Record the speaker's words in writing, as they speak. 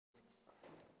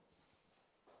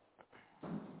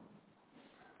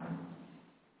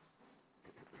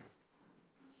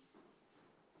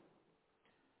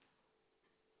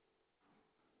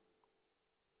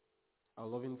Our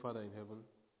loving Father in heaven,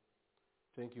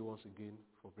 thank you once again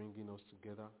for bringing us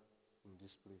together in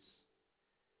this place.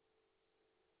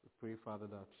 We pray, Father,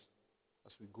 that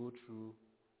as we go through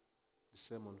the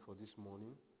sermon for this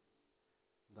morning,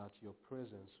 that your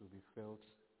presence will be felt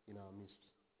in our midst.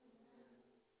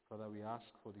 Father, we ask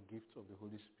for the gift of the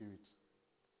Holy Spirit.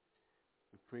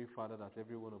 We pray, Father, that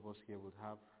every one of us here would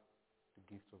have the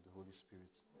gift of the Holy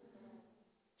Spirit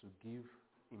to give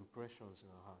impressions in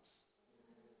our hearts,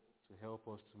 to help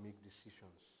us to make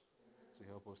decisions, to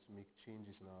help us to make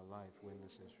changes in our life when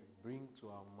necessary. Bring to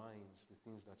our minds the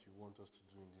things that you want us to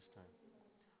do in this time.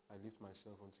 I lift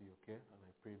myself unto your care, and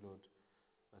I pray, Lord,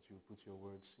 that you will put your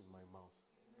words in my mouth.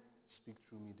 Speak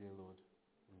through me, dear Lord.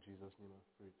 In Jesus' name I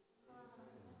pray.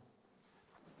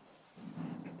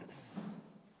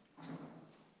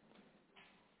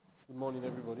 Good morning,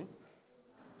 everybody.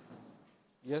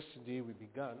 Yesterday we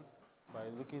began by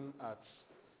looking at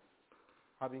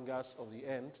harbingers of the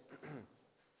end,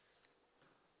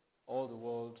 all the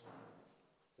world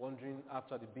wandering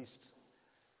after the beast.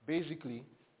 Basically,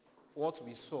 what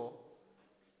we saw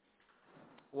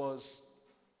was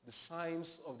the signs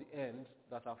of the end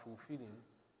that are fulfilling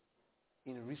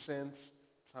in recent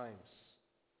times.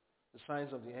 The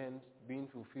signs of the end being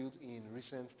fulfilled in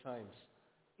recent times,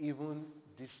 even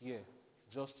this year,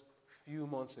 just a few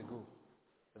months ago.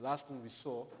 The last thing we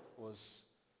saw was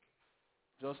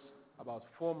just about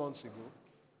 4 months ago,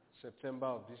 September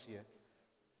of this year,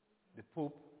 the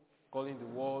Pope calling the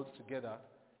world together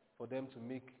for them to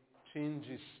make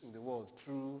changes in the world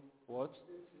through what?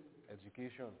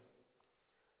 Education.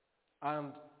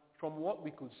 And from what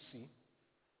we could see,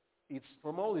 it's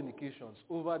from all indications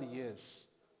over the years,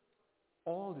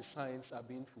 all the signs are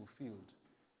being fulfilled.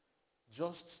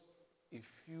 Just a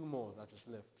few more that is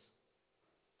left.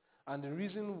 And the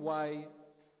reason why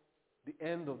the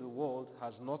end of the world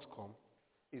has not come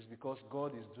is because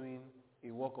God is doing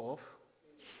a work of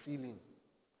sealing.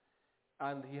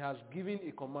 And he has given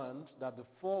a command that the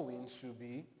four winds should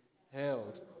be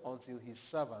held until his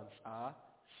servants are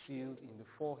sealed in the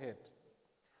forehead.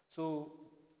 So,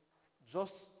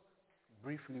 just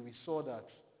briefly, we saw that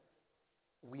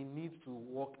we need to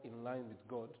walk in line with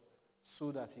God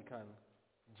so that he can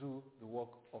do the work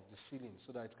of the sealing,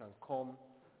 so that it can come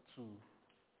to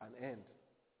an end.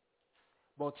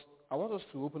 But I want us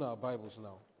to open our Bibles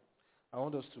now. I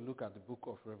want us to look at the book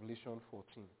of Revelation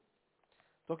 14.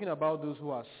 Talking about those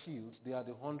who are sealed, they are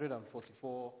the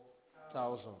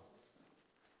 144,000.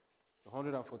 The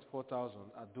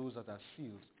 144,000 are those that are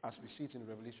sealed, as we see it in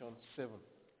Revelation 7.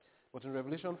 But in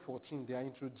Revelation 14, they are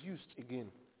introduced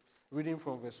again. Reading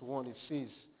from verse 1, it says,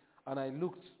 "And I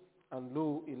looked, and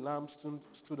lo, a lamb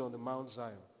stood on the Mount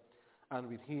Zion, and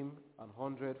with him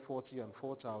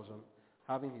 144,000,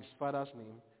 having his father's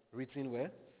name written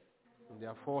where? In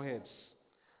their foreheads.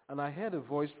 And I heard a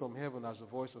voice from heaven as the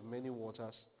voice of many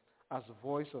waters, as the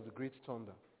voice of the great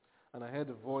thunder. And I heard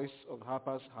the voice of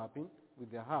harpers harping with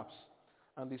their harps.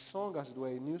 And they sung as it were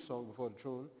a new song before the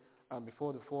throne, and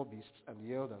before the four beasts and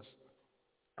the elders.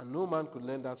 And no man could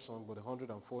learn that song but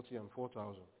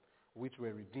 144,000, which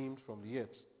were redeemed from the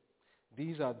earth.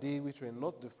 These are they which were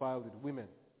not defiled with women,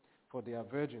 for they are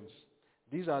virgins.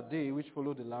 These are they which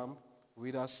follow the Lamb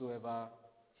whithersoever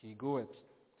he goeth.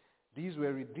 These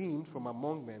were redeemed from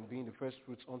among men, being the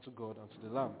firstfruits unto God and to the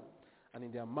Lamb. And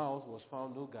in their mouth was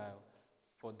found no guile,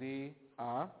 for they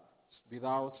are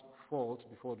without fault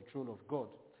before the throne of God."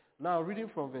 Now, reading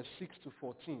from verse 6 to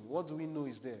 14, what do we know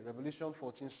is there? Revelation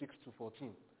 14, 6 to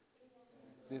 14.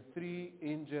 The three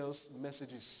angels'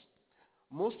 messages.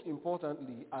 Most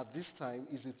importantly, at this time,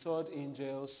 is the third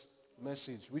angel's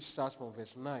message, which starts from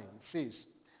verse 9. It says,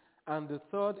 "And the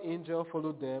third angel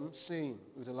followed them, saying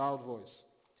with a loud voice,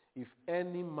 If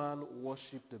any man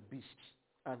worship the beast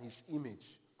and his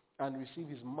image, and receive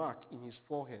his mark in his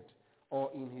forehead or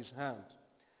in his hand,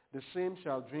 the same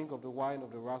shall drink of the wine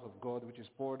of the wrath of God, which is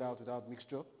poured out without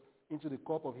mixture into the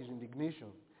cup of his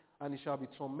indignation, and he shall be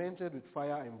tormented with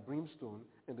fire and brimstone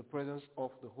in the presence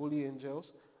of the holy angels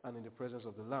and in the presence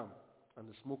of the Lamb. And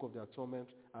the smoke of their torment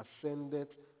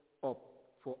ascendeth up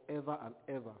forever and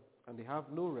ever, and they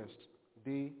have no rest,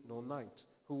 day nor night,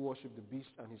 who worship the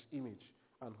beast and his image,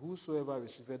 and whosoever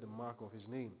receiveth the mark of his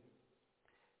name.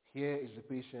 Here is the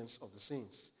patience of the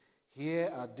saints. Here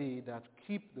are they that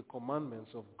keep the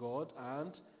commandments of God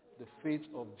and the faith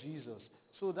of Jesus."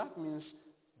 So that means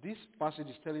this passage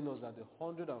is telling us that the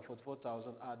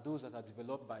 144,000 are those that are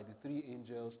developed by the three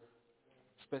angels,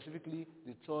 specifically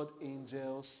the third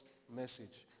angel's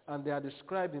message. And they are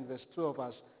described in verse 12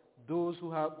 as those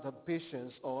who have the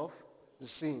patience of the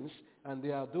saints, and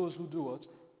they are those who do what?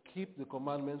 Keep the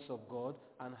commandments of God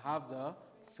and have the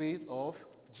faith of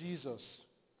Jesus.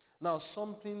 Now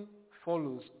something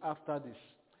follows after this.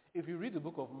 If you read the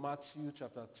book of Matthew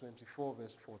chapter 24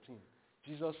 verse 14,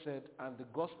 Jesus said, and the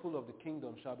gospel of the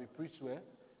kingdom shall be preached where?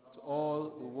 To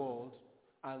all the world,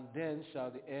 and then shall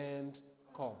the end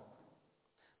come.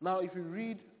 Now if you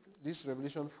read this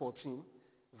Revelation 14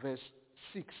 verse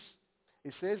 6,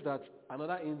 it says that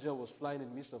another angel was flying in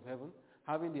the midst of heaven,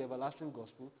 having the everlasting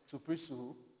gospel to preach to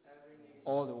who?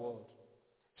 All the world.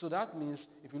 So that means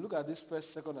if you look at this first,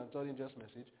 second, and third angel's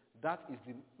message, that is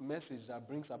the message that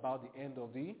brings about the end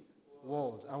of the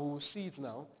world. And we will see it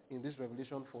now in this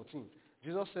Revelation 14.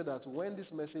 Jesus said that when this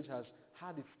message has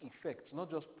had its effect,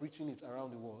 not just preaching it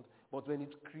around the world, but when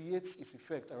it creates its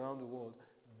effect around the world,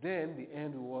 then the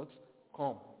end will what?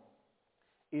 Come.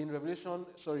 In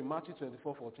Matthew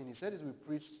 24:14, he said it will be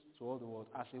preached to all the world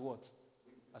as a what?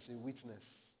 As a witness.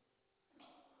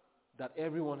 That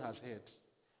everyone has heard.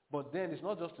 But then it's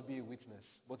not just to be a witness,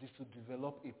 but it's to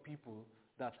develop a people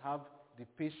that have the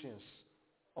patience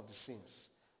of the saints,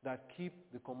 that keep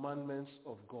the commandments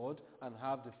of God and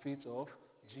have the faith of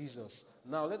Jesus.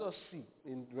 Now let us see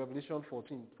in Revelation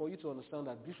 14, for you to understand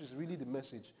that this is really the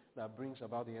message that brings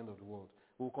about the end of the world.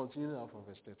 We'll continue now from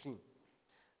verse 13.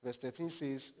 Verse 13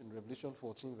 says in Revelation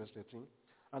 14, verse 13,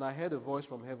 and I heard a voice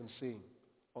from heaven saying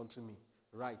unto me,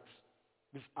 write.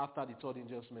 This is after the third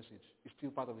angel's message. It's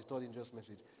still part of the third angel's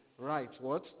message. Write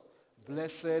what?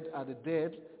 Blessed are the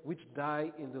dead which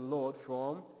die in the Lord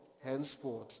from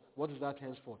henceforth. What is that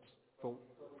henceforth?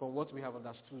 From what we have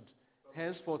understood.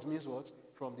 Henceforth means what?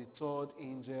 From the third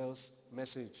angel's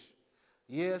message.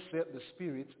 Yea, saith the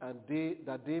Spirit, and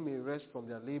that they may rest from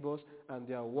their labors, and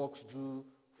their works do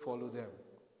follow them.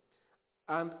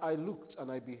 And I looked,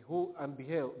 and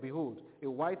behold, a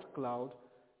white cloud,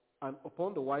 and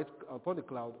upon the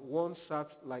cloud one sat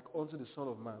like unto the Son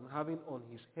of Man, having on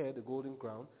his head a golden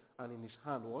crown, and in his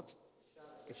hand what?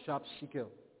 A sharp sickle.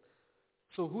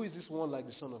 So who is this one like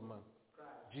the Son of Man?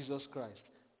 Christ. Jesus Christ.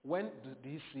 When did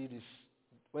he see this?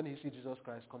 When did he see Jesus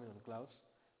Christ coming on the clouds?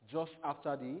 Just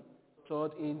after the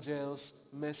third angel's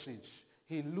message.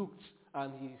 He looked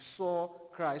and he saw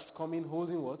Christ coming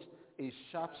holding what? A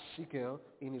sharp sickle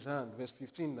in his hand. Verse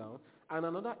 15 now. And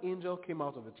another angel came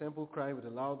out of the temple crying with a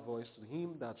loud voice to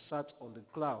him that sat on the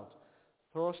cloud,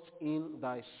 thrust in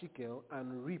thy sickle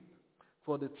and reap,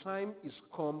 for the time is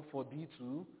come for thee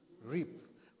to reap,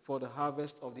 for the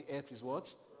harvest of the earth is what?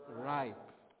 Ripe.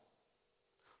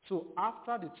 So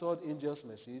after the third angel's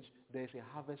message, there is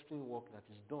a harvesting work that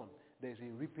is done. There is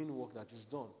a reaping work that is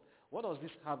done. What does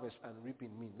this harvest and reaping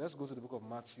mean? Let's go to the book of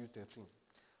Matthew 13.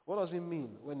 What does it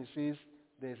mean when it says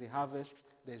there is a harvest,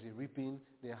 there is a reaping,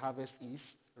 the harvest is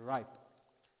ripe?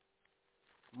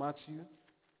 Matthew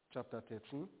chapter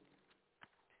 13.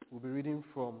 We'll be reading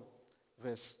from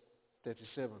verse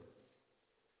 37.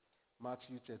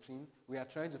 Matthew 13. We are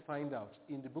trying to find out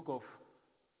in the book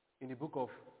of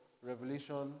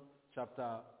Revelation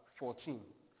chapter 14,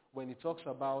 when it talks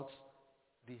about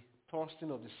the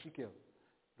thrusting of the sickle,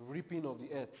 the reaping of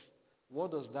the earth.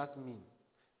 What does that mean?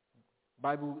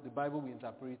 The Bible will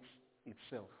interpret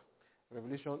itself.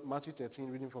 Matthew 13,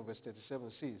 reading from verse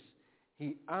 37 says,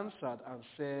 he answered and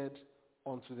said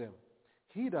unto them,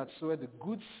 he that soweth the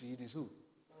good seed is who?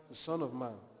 The Son of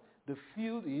Man. The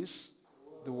field is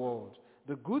the world.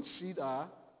 The good seed are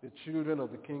the children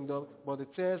of the kingdom, but the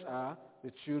tares are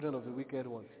the children of the wicked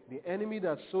one. The enemy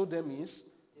that sowed them is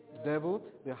the devil.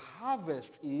 The harvest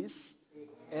is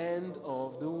end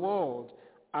of the world,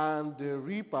 and the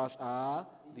reapers are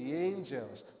the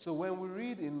angels. So when we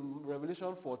read in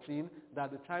Revelation 14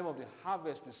 that the time of the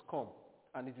harvest is come,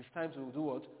 and it is time to do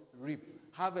what? Reap.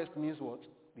 Harvest means what?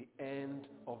 The end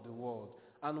of the world.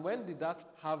 And when did that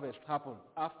harvest happen?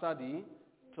 After the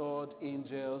third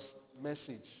angel's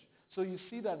message. So you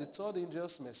see that the third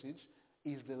angel's message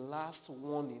is the last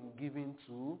warning given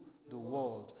to the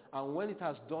world. And when it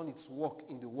has done its work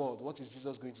in the world, what is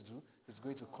Jesus going to do? He's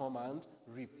going to come and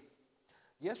reap.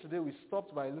 Yesterday we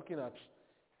stopped by looking at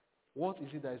what is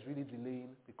it that is really delaying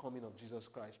the coming of Jesus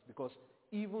Christ. Because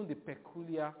even the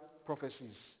peculiar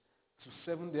prophecies to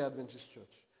Seventh-day Adventist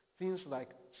Church, things like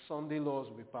Sunday laws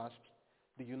will be passed.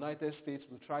 The United States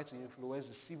will try to influence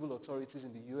the civil authorities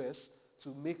in the U.S.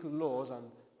 to make laws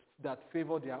that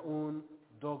favor their own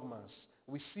dogmas.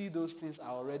 We see those things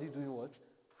are already doing what?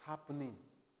 Happening.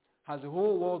 Has the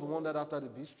whole world wondered after the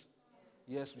beast?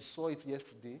 Yes, we saw it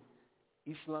yesterday.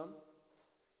 Islam,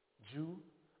 Jew,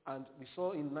 and we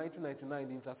saw in 1999,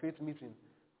 the Interfaith meeting,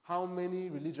 how many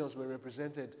religions were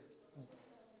represented?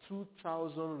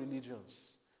 2,000 religions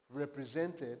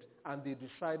represented, and they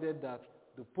decided that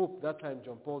the Pope, that time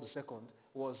John Paul II,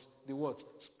 was the what?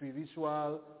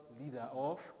 Spiritual leader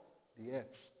of the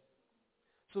earth.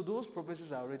 So those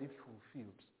prophecies are already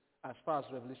fulfilled as far as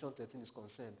Revelation 13 is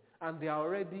concerned. And they are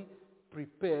already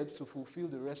prepared to fulfill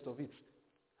the rest of it.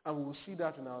 And we will see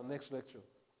that in our next lecture.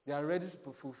 They are ready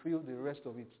to fulfill the rest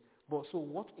of it. But so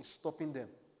what is stopping them?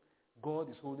 God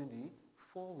is holding the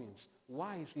four winds.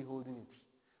 Why is he holding it?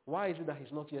 Why is it that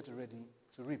he's not yet ready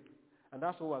to reap? And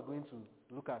that's what we're going to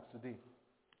look at today.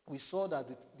 We saw that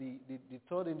the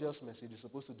third angel's message is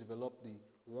supposed to develop the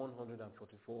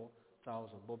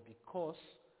 144,000. But because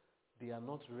they are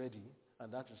not ready,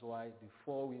 and that is why the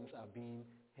four winds are being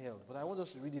held. But I want us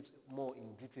to read it more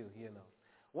in detail here now.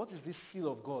 What is this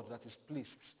seal of God that is placed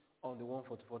on the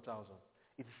 144,000?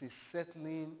 It is a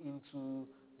settling into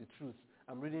the truth.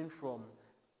 I'm reading from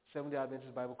Seventh-day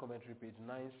Adventist Bible Commentary, page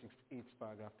 968,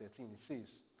 paragraph 13. It says,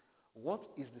 "What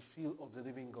is the seal of the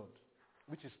living God,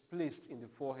 which is placed in the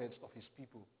foreheads of his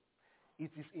people?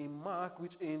 It is a mark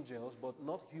which angels, but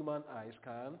not human eyes,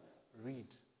 can read.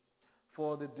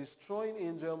 For the destroying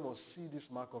angel must see this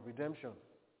mark of redemption.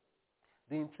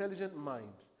 The intelligent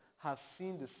mind has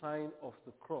seen the sign of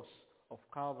the cross of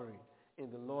Calvary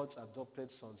in the Lord's adopted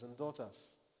sons and daughters.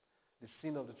 The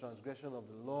sin of the transgression of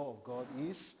the law of God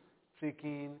is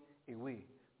taken away.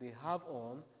 They have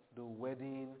on the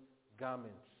wedding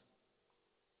garments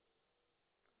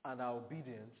and are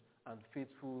obedient and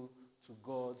faithful to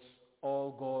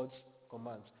all God's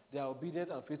commands." They are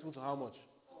obedient and faithful to how much?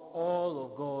 All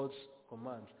of God's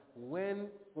commands. When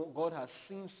God has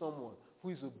seen someone who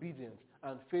is obedient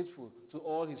and faithful to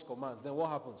all his commands, then what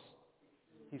happens?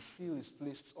 His seal is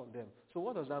placed on them. So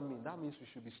what does that mean? That means we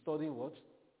should be studying what?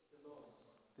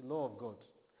 The law of God.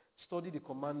 Study the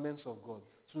commandments of God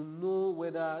to know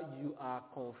whether you are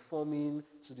conforming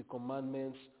to the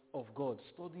commandments of God.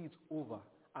 Study it over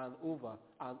and over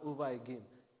and over again.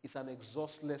 It's an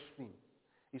exhaustless thing.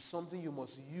 It's something you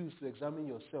must use to examine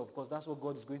yourself, because that's what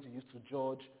God is going to use to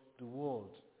judge the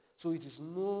world. So it is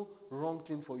no wrong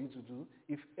thing for you to do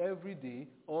if every day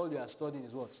all you are studying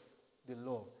is what? The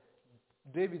law.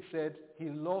 David said he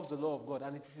loves the law of God,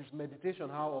 and it is his meditation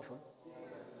how often?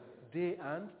 Day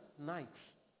and night.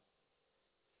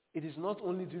 It is not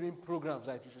only during programs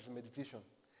that it is his meditation.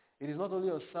 It is not only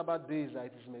on Sabbath days that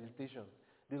it is meditation.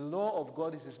 The law of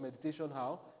God is his meditation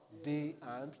how? Day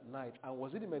and night. And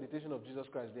was it the meditation of Jesus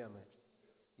Christ day and night?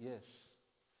 Yes.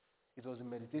 It was the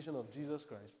meditation of Jesus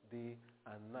Christ day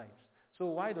and night. So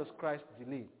why does Christ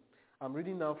delay? I'm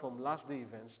reading now from Last Day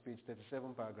Events, page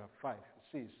 37, paragraph 5. It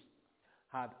says,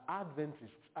 "Had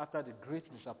Adventists, after the great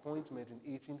disappointment in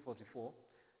 1844,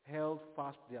 held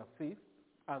fast their faith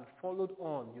and followed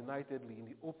on unitedly in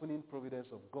the opening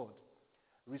providence of God,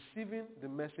 receiving the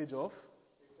message of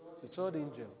the third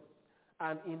angel,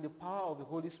 and in the power of the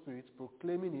Holy Spirit,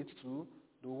 proclaiming it to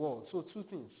the world." So two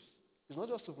things. It's not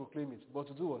just to proclaim it, but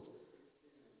to do what?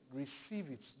 Receive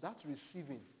it. That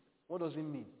receiving, what does it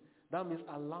mean? That means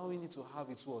allowing it to have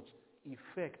its what?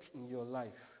 Effect in your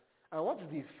life. And what is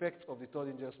the effect of the third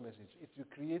angel's message? It will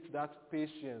create that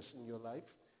patience in your life,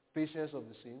 patience of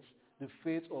the saints, the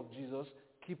faith of Jesus,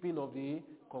 keeping of the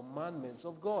commandments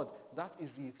of God. That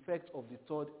is the effect of the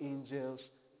third angel's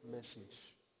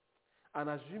message. And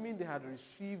assuming they had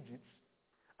received it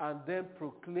and then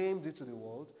proclaimed it to the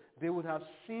world, they would have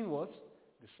seen what?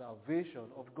 The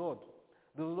salvation of God.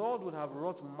 The Lord would have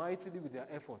wrought mightily with their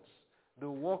efforts. The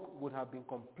work would have been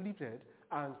completed,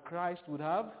 and Christ would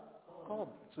have come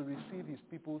to receive his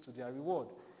people to their reward.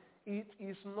 It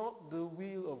is not the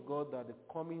will of God that the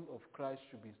coming of Christ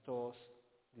should be thus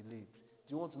delayed.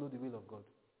 Do you want to know the will of God?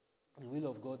 The will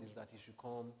of God is that he should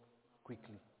come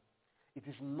quickly. It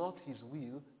is not his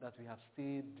will that we have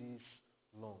stayed this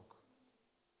long.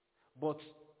 But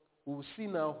we will see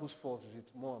now whose fault is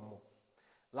it more and more.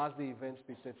 Last Day Events,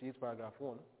 page 38, paragraph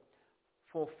 1.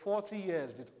 "For 40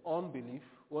 years did unbelief,"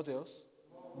 what else?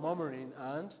 "Murmuring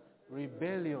and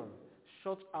rebellion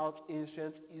shut out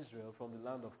ancient Israel from the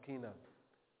land of Canaan.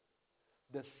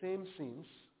 The same sins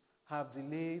have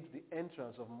delayed the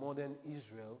entrance of modern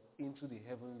Israel into the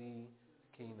heavenly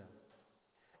Canaan.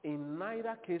 In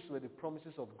neither case were the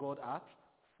promises of God at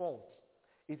fault.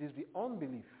 It is the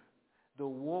unbelief, the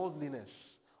worldliness,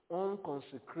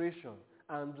 unconsecration,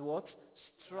 and what?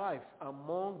 Strife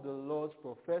among the Lord's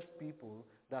professed people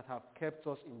that have kept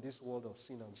us in this world of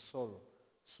sin and sorrow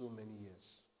so many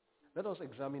years." Let us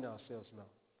examine ourselves now.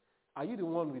 Are you the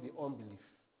one with the unbelief?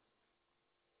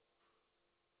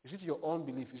 Is it your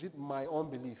unbelief? Is it my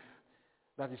unbelief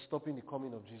that is stopping the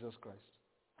coming of Jesus Christ?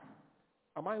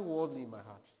 Am I worldly in my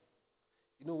heart?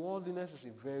 You know, worldliness is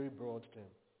a very broad term.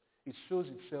 It shows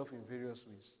itself in various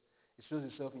ways. It shows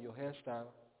itself in your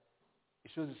hairstyle.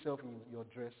 It shows itself in your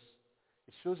dress.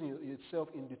 It shows itself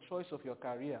in the choice of your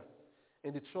career,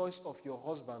 in the choice of your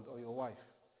husband or your wife.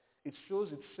 It shows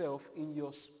itself in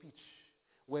your speech.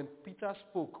 When Peter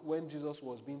spoke when Jesus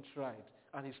was being tried,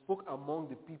 and he spoke among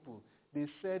the people, they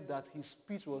said that his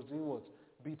speech was doing what?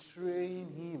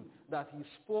 Betraying him. That he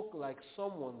spoke like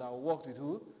someone that walked with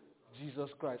who? Jesus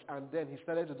Christ. And then he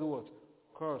started to do what?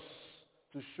 Curse.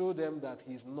 To show them that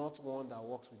he's not one that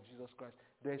walks with Jesus Christ.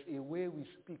 There's a way we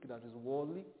speak that is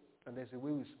worldly, and there's a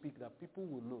way we speak that people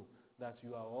will know that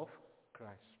you are of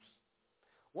Christ.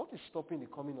 What is stopping the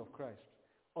coming of Christ?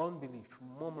 Unbelief,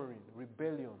 murmuring,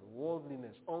 rebellion,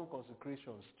 worldliness,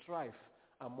 unconsecration, strife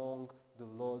among the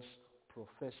Lord's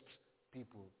professed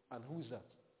people. And who's that?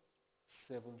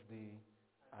 Seventh-day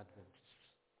Adventists.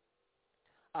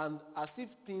 And as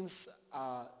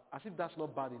if that's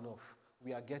not bad enough,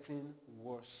 we are getting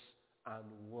worse and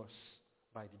worse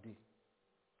by the day.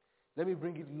 Let me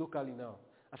bring it locally now.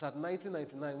 As at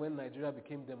 1999, when Nigeria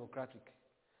became democratic,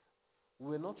 we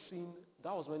were not seeing,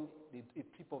 that was when a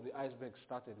tip of the iceberg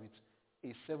started with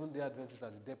a Seventh-day Adventist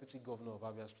as the deputy governor of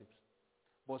Abia State.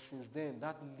 But since then,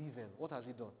 that leaven, what has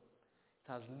it done?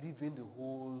 It has leavened the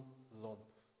whole lump.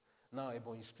 Now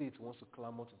Ebonyi State wants to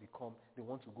clamor to become, they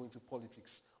want to go into politics.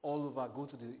 All over, go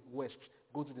to the west,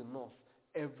 go to the north.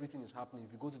 Everything is happening.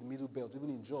 If you go to the Middle Belt, even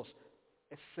in Jos,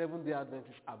 Seventh-day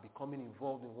Adventists are becoming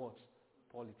involved in what?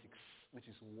 Politics, which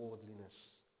is worldliness.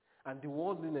 And the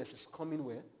worldliness is coming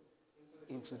where?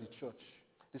 Into the church.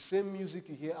 The same music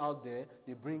you hear out there,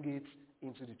 they bring it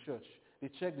into the church. They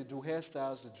check, they do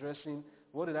hairstyles, the dressing.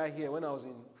 What did I hear when I was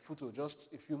in Futo just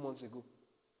a few months ago?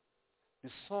 The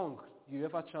song,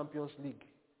 UEFA Champions League,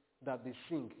 that they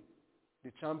sing,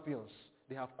 the champions,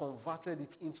 they have converted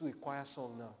it into a choir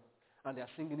song now. And they are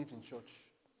singing it in church.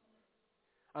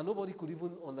 And nobody could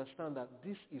even understand that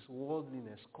this is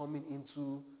worldliness coming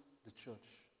into the church.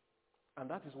 And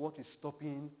that is what is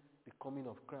stopping the coming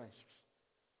of Christ.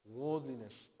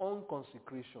 Worldliness,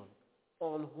 unconsecration,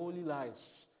 unholy lives.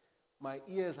 My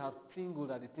ears have tingled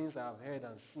at the things I have heard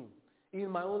and seen. In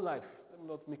my own life, let me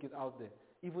not make it out there,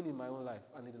 even in my own life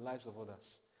and in the lives of others.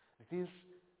 The things,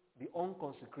 the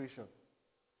unconsecration.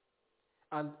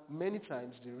 And many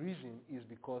times the reason is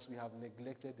because we have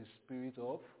neglected the spirit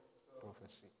of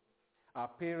prophecy. Our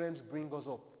parents bring us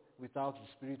up without the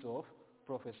spirit of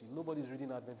prophecy. Nobody's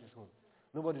reading Adventist Home.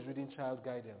 Nobody's reading child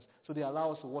guidance. So they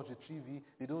allow us to watch the TV.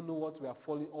 They don't know what we are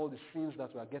falling, all the sins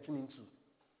that we are getting into.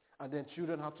 And then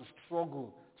children have to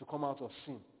struggle to come out of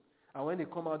sin. And when they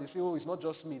come out, they say, oh, it's not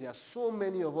just me. There are so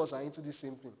many of us are into this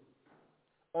same thing.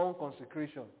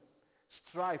 Unconsecration,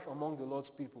 strife among the Lord's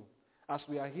people. As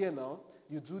we are here now,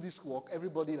 you do this work,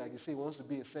 everybody, like you say, wants to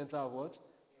be a center of what?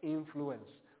 Influence.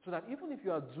 So that even if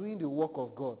you are doing the work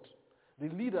of God, the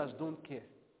leaders don't care.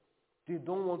 They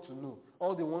don't want to know.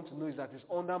 All they want to know is that it's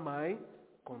under my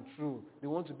control. They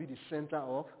want to be the center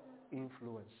of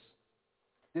influence.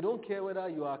 They don't care whether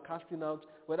you are casting out,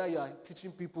 whether you are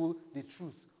teaching people the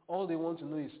truth. All they want to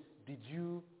know is, did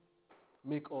you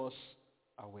make us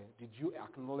aware? Did you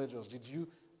acknowledge us? Did you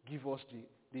give us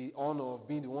the honor of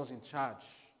being the ones in charge?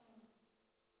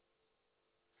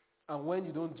 And when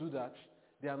you don't do that,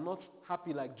 they are not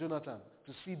happy like Jonathan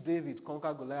to see David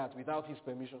conquer Goliath without his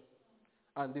permission.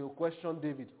 And they will question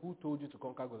David, who told you to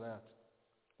conquer Goliath?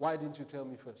 Why didn't you tell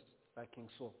me first, like King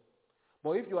Saul?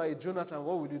 But if you are a Jonathan,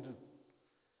 what will you do?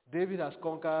 David has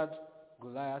conquered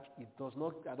Goliath.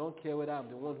 I don't care whether I'm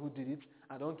the one who did it.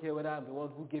 I don't care whether I'm the one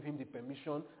who gave him the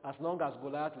permission. As long as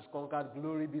Goliath is conquered,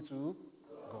 glory be to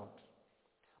God.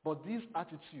 But these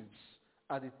attitudes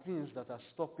are the things that are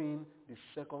stopping the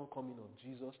second coming of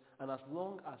Jesus. And as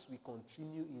long as we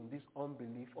continue in this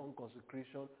unbelief,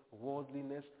 unconsecration,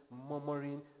 worldliness,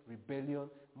 murmuring, rebellion,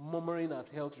 murmuring at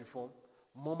health reform,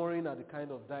 murmuring at the kind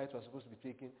of diet we're supposed to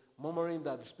be taking, murmuring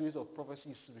that the spirit of prophecy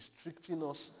is restricting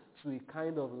us to a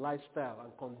kind of lifestyle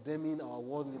and condemning our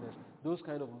worldliness, those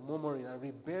kind of murmuring and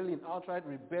rebelling, outright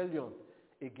rebellion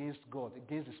against God,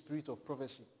 against the spirit of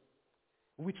prophecy,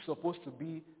 which is supposed to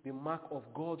be the mark of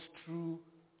God's true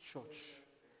church.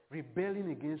 Rebelling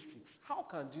against it. How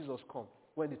can Jesus come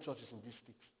when the church is in this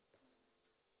state?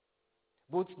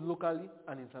 Both locally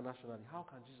and internationally. How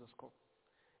can Jesus come?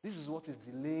 This is what is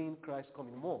delaying Christ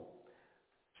coming more.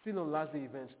 Still on Last Day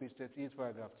Events, page 38,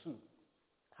 paragraph 2.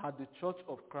 Had the church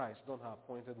of Christ done her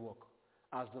appointed work,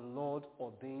 as the Lord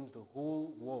ordained the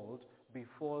whole world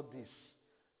before this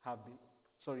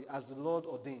as the Lord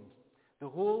ordained, the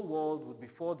whole world would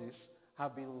before this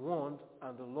have been warned,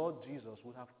 and the Lord Jesus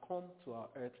would have come to our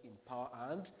earth in power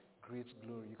and great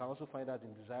glory. You can also find that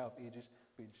in Desire of Ages,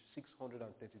 page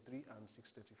 633 and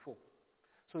 634.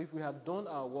 So if we had done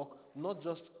our work, not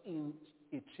just in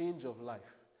a change of life,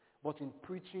 but in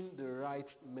preaching the right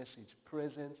message,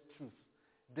 present truth,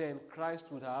 then Christ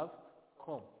would have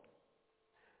come.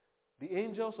 The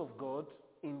angels of God,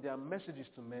 in their messages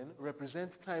to men,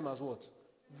 represent time as what?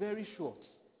 Very short.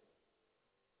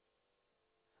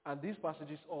 And these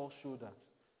passages all show that.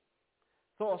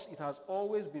 Thus, it has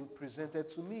always been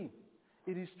presented to me.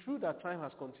 It is true that time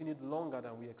has continued longer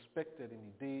than we expected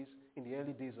in the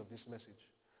early days of this message.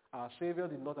 Our Savior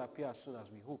did not appear as soon as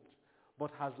we hoped. But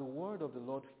has the word of the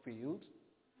Lord failed?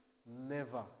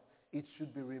 Never. It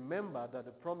should be remembered that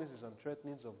the promises and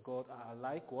threatenings of God are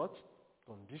like what?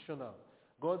 Conditional.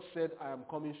 God said, I am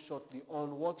coming shortly.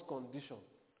 On what condition?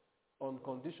 On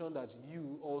condition that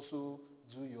you also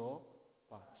do your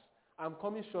part. I'm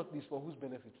coming shortly is for whose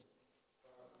benefit?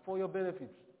 For your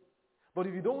benefit. But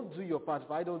if you don't do your part,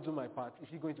 if I don't do my part, is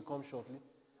he going to come shortly?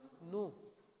 No.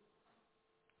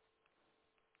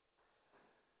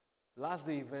 Last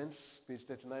day events, page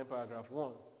 39, paragraph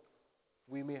 1.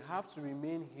 We may have to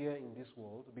remain here in this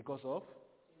world because of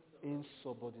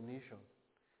insubordination.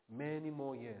 Many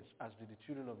more years, as did the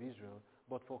children of Israel,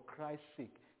 but for Christ's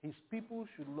sake, his people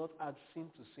should not add sin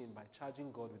to sin by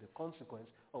charging God with the consequence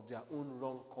of their own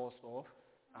wrong course of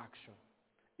action.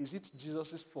 Is it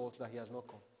Jesus' fault that he has not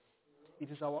come?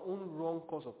 It is our own wrong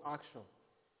course of action.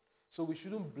 So we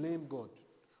shouldn't blame God.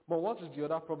 But what is the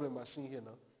other problem we're seeing here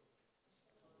now?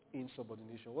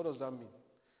 Insubordination. What does that mean?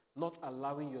 Not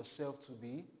allowing yourself to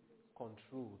be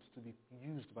controlled, to be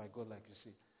used by God, like you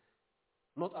say.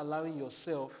 Not allowing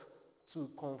yourself to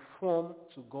conform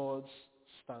to God's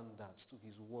standards, to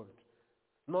his word.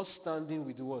 Not standing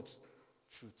with the word,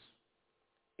 truth.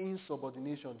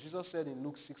 Insubordination. Jesus said in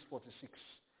Luke 6:46,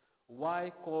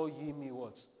 why call ye me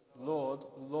what? Lord,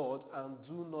 Lord, and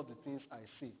do not the things I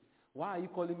say. Why are you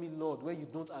calling me Lord when you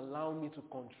don't allow me to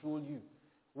control you?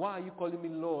 Why are you calling me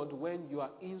Lord when you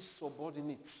are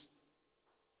insubordinate?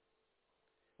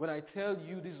 When I tell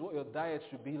you this is what your diet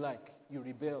should be like, you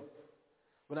rebel.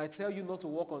 When I tell you not to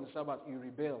walk on the Sabbath, you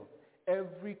rebel.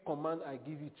 Every command I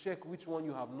give you, check which one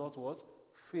you have not what?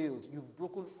 Failed. You've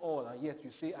broken all, and yet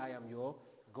you say, I am your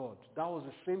God. That was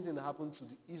the same thing that happened to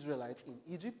the Israelites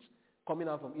in Egypt, coming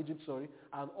out from Egypt,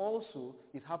 and also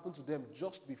it happened to them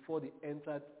just before they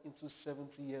entered into 70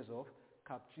 years of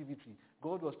captivity.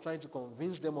 God was trying to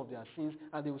convince them of their sins,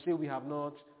 and they would say, we have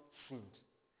not sinned.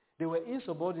 They were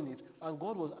insubordinate, and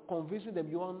God was convincing them,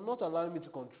 you are not allowing me to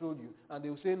control you. And they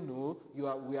would say, no,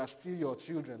 we are still your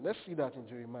children. Let's see that in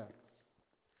Jeremiah.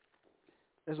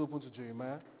 Let's open to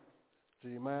Jeremiah.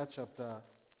 Jeremiah chapter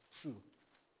 2.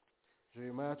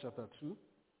 Jeremiah chapter 2.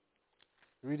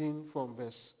 Reading from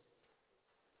verse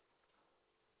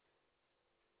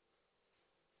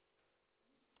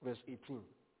 18.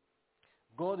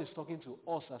 God is talking to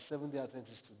us as Seventh-day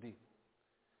Adventists today.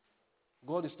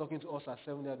 God is talking to us as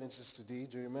Seventh-day Adventists today.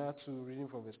 Jeremiah 2, reading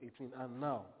from verse 18. And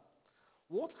now,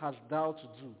 what hast thou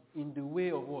to do in the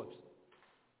way of what?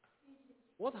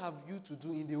 What have you to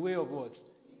do in the way of what?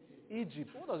 Egypt.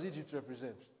 What does Egypt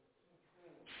represent?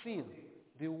 Sin.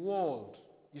 The world.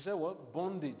 You said what?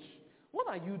 Bondage. What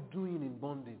are you doing in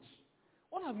bondage?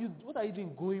 What are you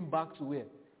doing going back to where?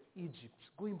 Egypt.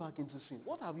 Going back into sin.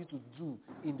 What have you to do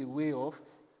in the way of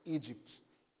Egypt?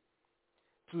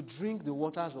 To drink the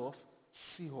waters of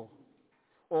Sihor.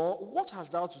 Or what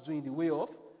hast thou to do in the way of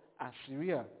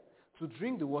Assyria? To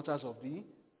drink the waters of the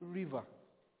river.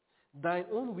 Thine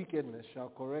own wickedness shall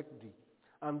correct thee,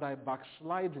 and thy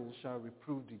backsliding shall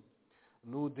reprove thee.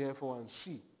 Know therefore and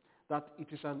see that it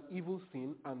is an evil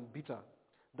thing and bitter,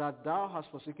 that thou hast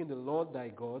forsaken the Lord thy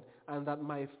God, and that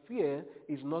my fear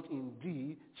is not in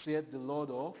thee, saith the Lord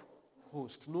of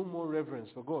hosts. No more reverence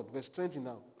for God. Verse 20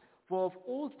 now. For of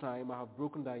old time I have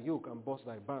broken thy yoke and burst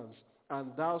thy bands,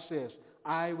 and thou sayest,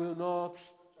 I will not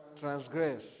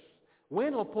transgress.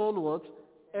 When upon what?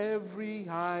 Every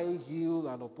high hill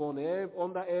and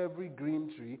under every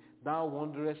green tree, thou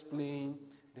wanderest playing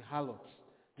the harlot.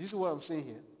 This is what I'm saying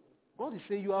here. God is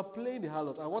saying you are playing the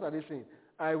harlot. And what are they saying?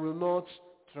 I will not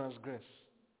transgress.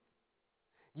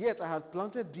 Yet I had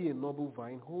planted thee a noble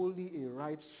vine, wholly a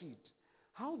right seed.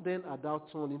 How then art thou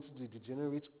turned into the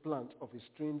degenerate plant of a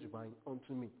strange vine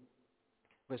unto me?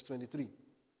 Verse 23.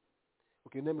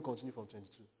 Okay, let me continue from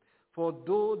 22. For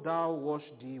though thou wash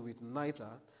thee with nitre,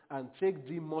 and take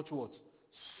thee much what?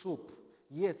 Soap,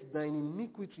 yet thine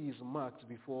iniquity is marked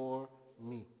before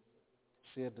me,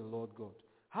 saith the Lord God.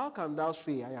 How can thou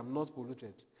say, I am not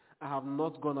polluted? I have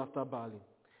not gone after Baalim.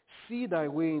 See thy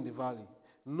way in the valley.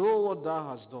 Know what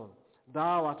thou hast done.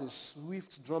 Thou art a swift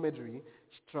dromedary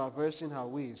traversing her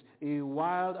ways, a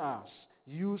wild ass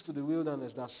used to the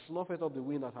wilderness that snuffeth up the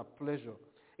wind at her pleasure.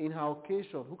 In her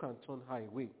occasion, who can turn her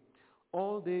away?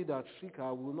 All they that seek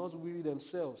her will not weary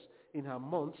themselves. In her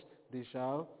months they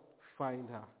shall find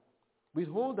her.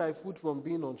 Withhold thy foot from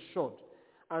being unshod,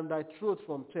 and thy throat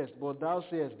from thirst. But thou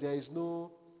sayest, there is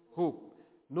no hope.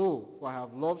 No, for I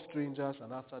have loved strangers,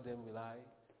 and after them will I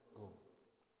go.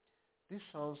 This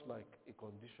sounds like a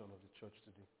condition of the church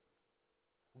today.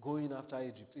 Going after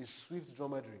Egypt is swift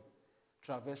dromedary,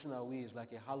 traversing her ways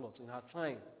like a harlot in her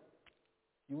time.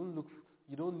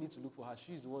 You don't need to look for her.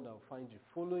 She's the one that will find you,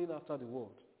 following after the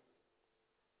world.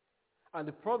 And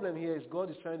the problem here is God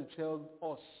is trying to tell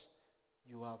us,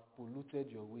 you have polluted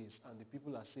your ways. And the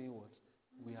people are saying what?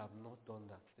 We have not done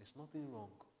that. There's nothing wrong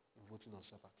in voting on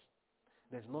Sabbath.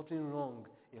 There's nothing wrong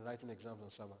in writing exams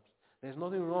on Sabbath. There's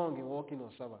nothing wrong in walking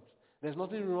on Sabbath. There's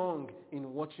nothing wrong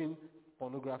in watching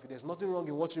pornography. There's nothing wrong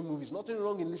in watching movies. Nothing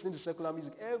wrong in listening to secular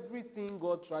music. Everything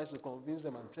God tries to convince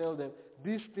them and tell them,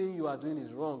 this thing you are doing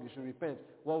is wrong. You should repent.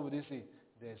 What would they say?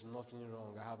 There's nothing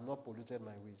wrong. I have not polluted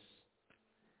my ways.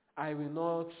 I will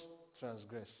not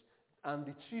transgress. And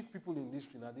the chief people in this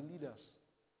thing are the leaders.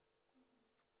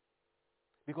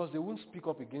 Because they won't speak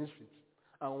up against it.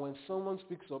 And when someone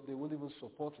speaks up, they won't even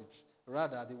support it.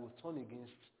 Rather, they will turn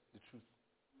against the truth.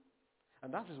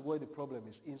 And that is where the problem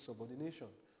is, insubordination.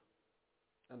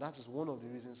 And that is one of the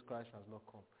reasons Christ has not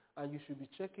come. And you should be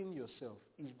checking yourself,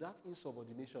 is that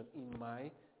insubordination in my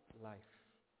life?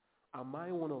 Am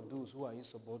I one of those who are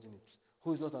insubordinate,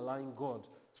 who is not allowing God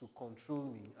to control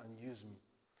me and use me?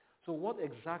 So what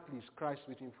exactly is Christ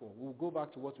waiting for? We'll go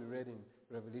back to what we read in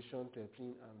Revelation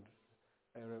 13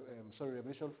 and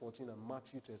Revelation 14 and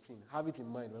Matthew 13. Have it in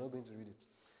mind. We're not going to read it.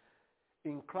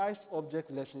 In Christ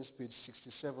Object Lessons, page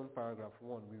 67, paragraph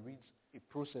 1, we read a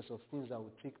process of things that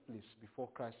will take place before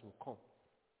Christ will come.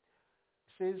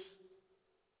 It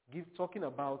says, talking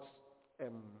about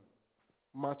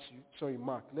Mark.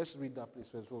 Let's read that place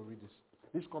first. We'll read this.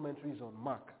 This commentary is on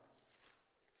Mark.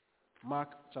 Mark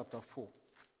chapter 4.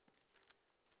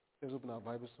 Let's open our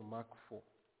Bibles to Mark 4.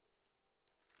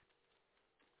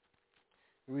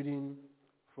 Reading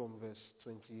from verse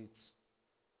 28.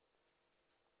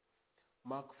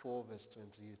 Mark 4, verse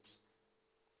 28.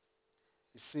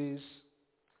 It says,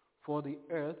 for the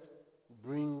earth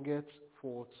bringeth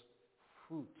forth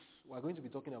fruits. We're going to be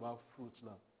talking about fruits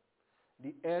now.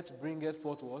 The earth bringeth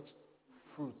forth what?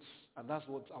 Fruits. And that's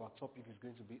what our topic is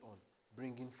going to be on.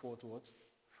 Bringing forth what?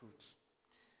 Fruits.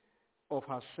 Of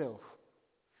herself.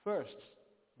 First,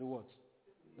 the what?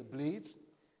 The blade.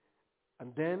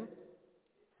 And then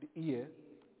the ear.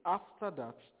 After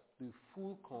that, the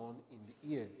full corn in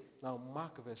the ear. Now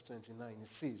mark verse 29. It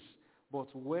says, but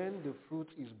when the fruit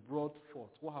is brought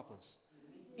forth, what happens?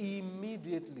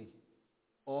 Immediately.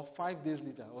 Or 5 days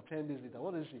later, or 10 days later.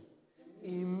 What does it say?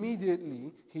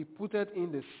 Immediately he put it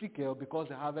in the sickle because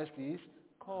the harvest is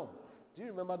come. Do you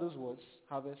remember those words?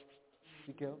 Harvest,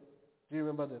 sickle. Do you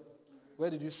remember them? Where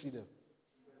did you see them?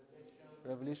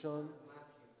 Revelation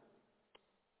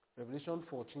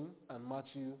 14 and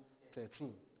Matthew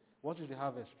 13. What is the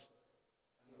harvest?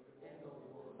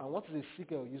 And what is the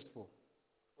sickle used for?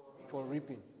 For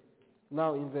reaping.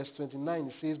 Now in verse 29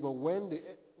 it says, but when the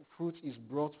fruit is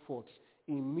brought forth,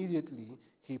 immediately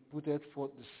he putteth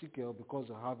forth the sickle because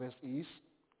the harvest is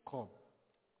come.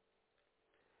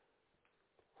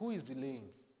 Who is delaying?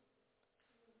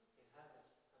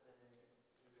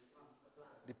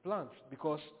 The plant.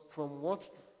 Because from what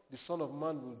the Son of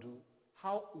Man will do,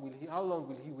 how long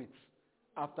will he wait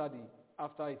after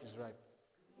it is ripe?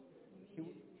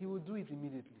 He will do it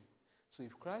immediately. So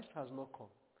if Christ has not come,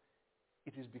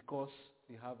 it is because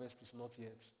the harvest is not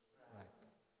yet ripe.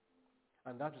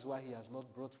 And that is why he has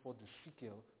not brought forth the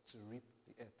sickle to reap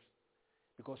the earth.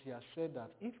 Because he has said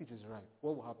that if it is ripe,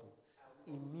 what will happen?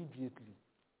 Immediately.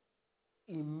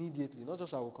 Immediately. Not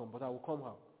just I will come, but I will come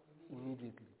how?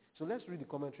 Immediately. So let's read the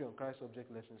commentary on Christ Object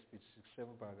Lessons, page 67,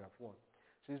 paragraph 1.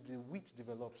 It says, the wheat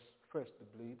develops first the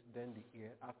blade, then the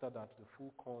ear, after that the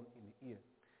full corn in the ear.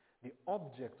 The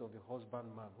object of the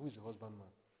husbandman, who is the husbandman?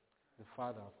 The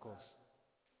father, of course,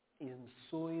 in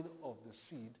sowing of the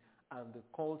seed and the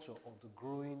culture of the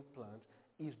growing plant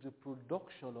is the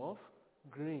production of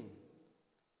grain.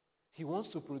 He wants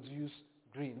to produce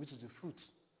grain, which is the fruit.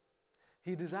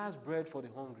 He desires bread for the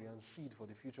hungry and seed for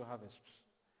the future harvests.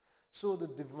 So the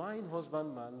divine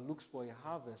husbandman looks for a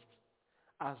harvest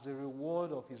as the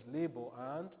reward of his labor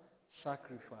and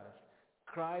sacrifice.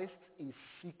 Christ is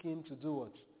seeking to do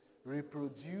what?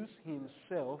 Reproduce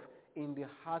himself in the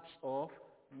hearts of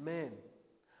men.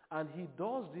 And he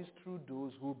does this through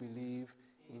those who believe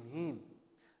in him.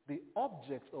 The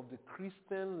object of the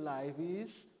Christian life is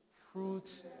fruit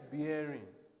bearing.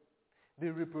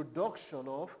 The reproduction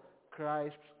of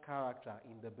Christ's character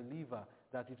in the believer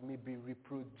that it may be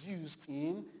reproduced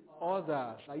in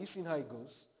others. Are you seeing how it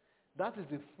goes? That is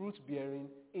the fruit bearing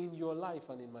in your life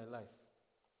and in my life.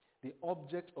 The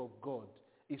object of God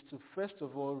is to first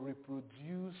of all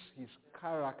reproduce his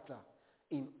character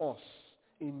in us,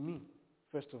 in me,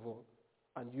 first of all,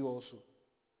 and you also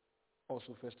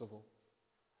first of all.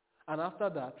 And after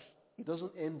that, it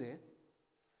doesn't end there,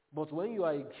 but when you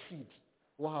are a seed,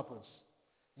 what happens?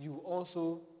 You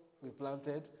also be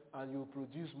planted and you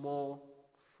produce more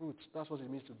fruit. That's what it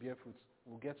means to bear fruit.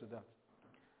 We'll get to that.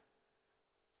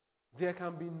 There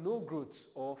can be no growth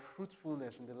or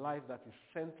fruitfulness in the life that is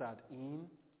centered in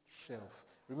self.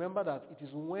 Remember that it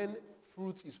is when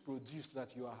fruit is produced that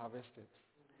you are harvested.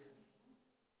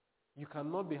 You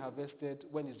cannot be harvested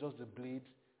when it's just the blade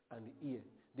and the ear.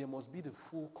 There must be the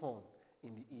full corn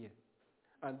in the ear.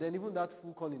 And then even that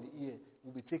full corn in the ear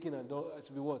will be taken and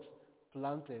to be what?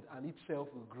 Planted, and itself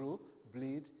will grow,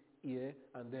 blade, ear,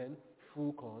 and then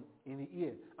full corn in the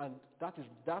ear. And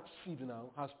that seed now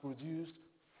has produced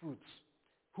fruits.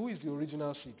 Who is the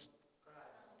original seed?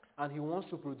 Christ. And he wants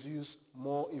to produce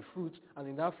more a fruit, and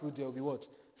in that fruit there will be what?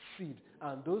 Seed.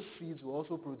 And those seeds will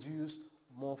also produce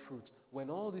more fruit. When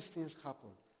all these things happen,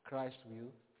 Christ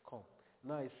will come.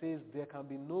 Now it says there can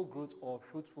be no growth or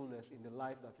fruitfulness in the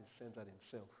life that is centered in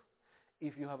self.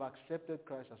 If you have accepted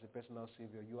Christ as a personal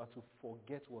Savior, you are to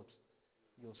forget what?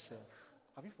 Yourself.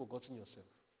 Have you forgotten yourself?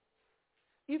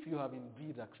 If you have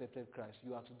indeed accepted Christ,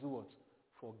 you are to do what?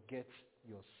 Forget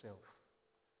yourself.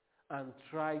 And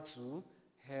try to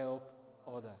help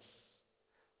others.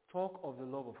 Talk of the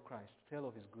love of Christ. Tell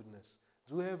of his goodness.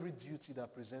 Do every duty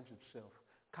that presents itself.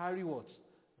 Carry what?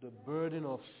 The burden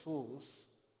of souls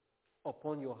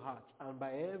upon your heart, and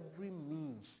by every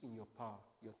means in your power,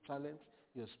 your talent,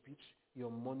 your speech, your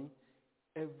money,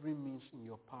 every means in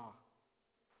your power.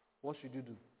 What should you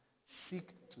do? Seek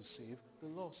to save the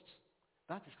lost.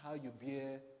 That is how you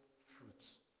bear fruit.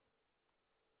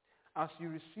 As you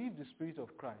receive the Spirit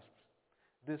of Christ,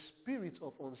 the spirit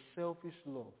of unselfish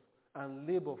love and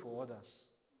labor for others.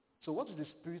 So what is the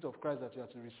Spirit of Christ that you are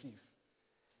to receive?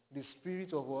 The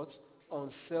spirit of what?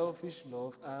 Unselfish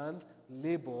love and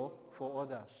labor for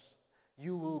others.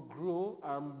 You will grow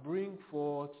and bring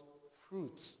forth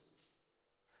fruit.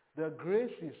 The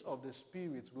graces of the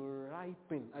Spirit will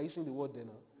ripen. Are you seeing the word there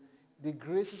now? The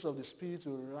graces of the Spirit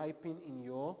will ripen in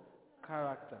your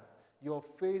character. Your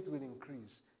faith will increase.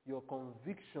 Your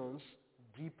convictions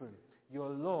deepen. Your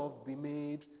love be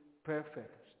made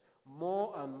perfect.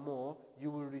 More and more,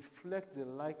 you will reflect the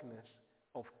likeness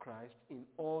of Christ in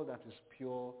all that is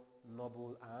pure,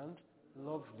 noble, and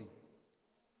lovely.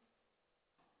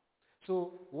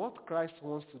 So what Christ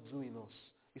wants to do in us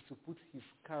is to put his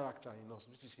character in us,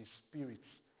 which is his spirit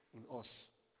in us.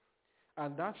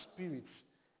 And that spirit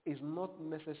is not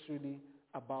necessarily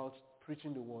about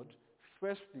preaching the word.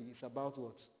 Firstly, it's about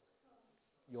what?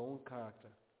 Your own character.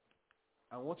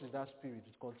 And what is that spirit?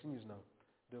 It continues now.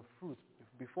 The fruit.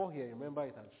 Before here, remember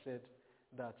it had said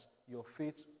that your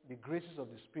faith, the graces of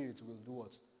the Spirit will do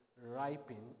what?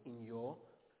 Ripen in your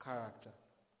character.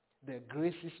 The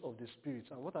graces of the Spirit.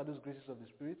 And what are those graces of the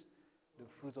Spirit? The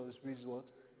fruit of the Spirit is what?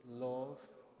 Love,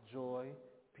 joy,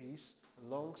 peace,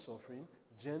 long-suffering,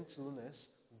 gentleness,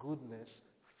 goodness,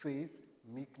 faith,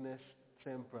 meekness,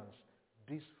 temperance.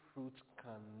 This fruit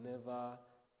can never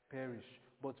perish,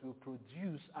 but will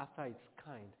produce after its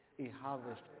kind a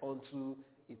harvest unto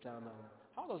eternal.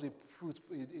 How does a fruit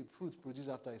produce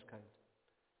after its kind?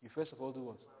 You first of all do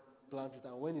what? Plant it,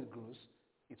 and when it grows,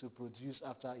 it will produce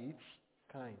after its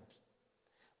kind.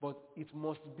 But it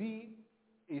must be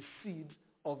a seed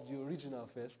of the original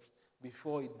first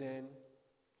before it then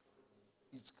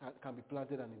can be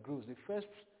planted and it grows. The first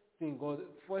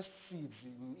seeds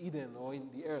in Eden or in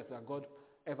the earth that God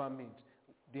ever made,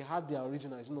 they had their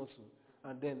original, is not so.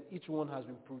 And then each one has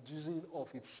been producing of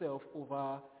itself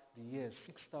over the years.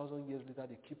 6,000 years later,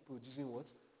 they keep producing what?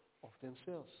 Of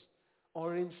themselves.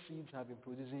 Orange seeds have been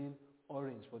producing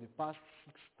orange for the past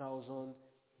 6,000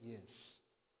 years.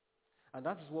 And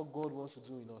that is what God wants to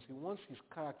do in us. He wants his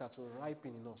character to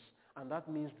ripen in us. And that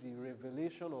means the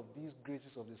revelation of these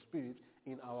graces of the Spirit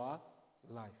in our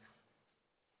life.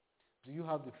 Do you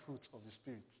have the fruit of the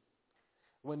Spirit?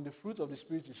 When the fruit of the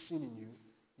Spirit is seen in you,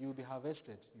 you will be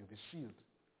harvested. You will be sealed.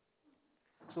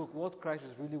 So what Christ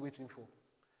is really waiting for?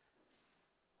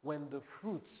 When the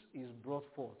fruit is brought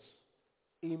forth,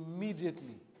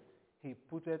 immediately he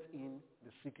put it in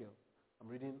the sickle. I'm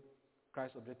reading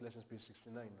Christ Object Lessons, page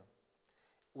 69 now.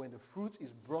 When the fruit is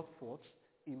brought forth,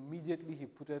 immediately he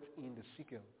put it in the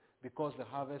sickle, because the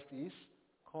harvest is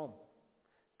come.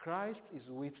 Christ is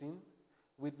waiting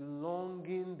with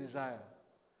longing desire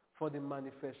for the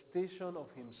manifestation of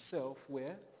himself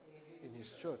where? In his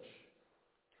church.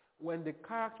 When the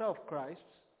character of Christ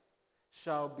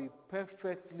shall be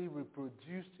perfectly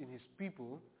reproduced in his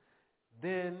people,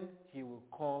 then he will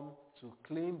come to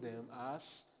claim them as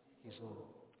his own.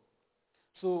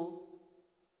 So,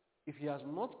 if he has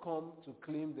not come to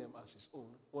claim them as his own,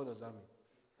 what does that mean?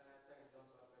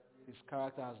 His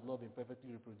character has not been perfectly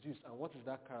reproduced. And what is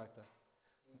that character?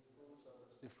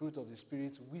 The fruit of the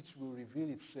Spirit, which will reveal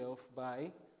itself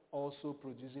by also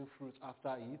producing fruit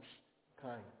after its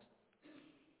kind.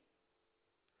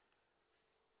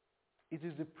 It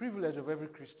is the privilege of every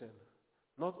Christian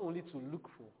not only to look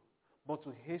for, but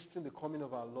to hasten the coming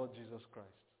of our Lord Jesus Christ,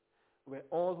 where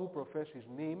all who profess his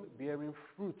name bearing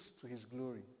fruit to his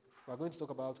glory. We are going to talk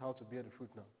about how to bear the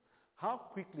fruit now. How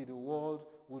quickly the world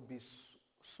would be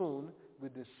sown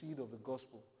with the seed of the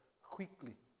gospel.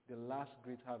 Quickly, the last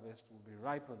great harvest will be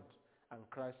ripened, and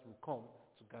Christ will come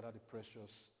to gather the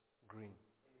precious grain.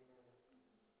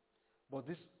 But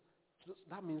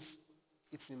that means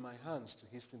it's in my hands to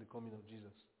hasten the coming of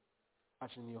Jesus.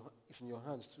 It's in your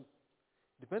hands too.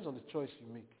 Depends on the choice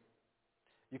you make.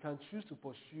 You can choose to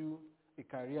pursue a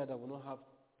career that will not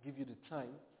give you the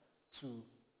time to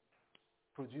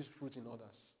produce fruit in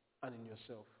others and in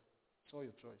yourself. It's all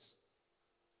your choice.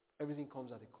 Everything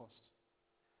comes at a cost.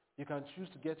 You can choose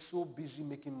to get so busy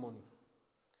making money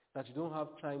that you don't have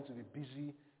time to be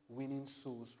busy winning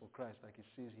souls for Christ, like it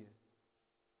says here.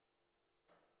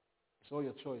 It's all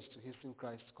your choice to hasten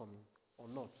Christ's coming or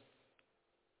not.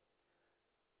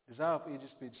 Desire of Ages,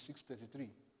 page 633.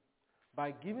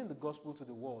 By giving the gospel to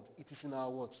the world, it is in our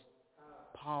what?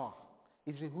 Power.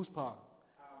 It is in whose power?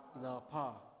 In our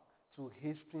power to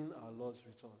hasten our Lord's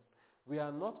return. We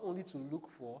are not only to look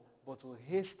for, but to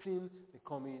hasten the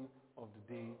coming of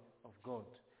the day of God.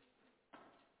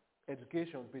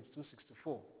 Education, page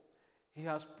 264. He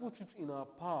has put it in our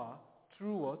power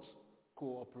through what?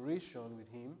 Cooperation with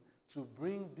him to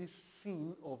bring this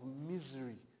scene of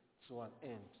misery to an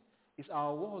end. Is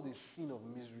our world a scene of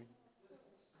misery?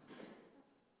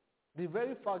 The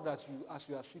very fact that as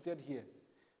you are seated here,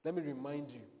 let me remind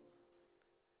you,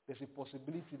 there's a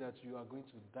possibility that you are going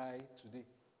to die today.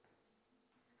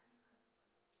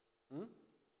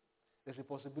 There's a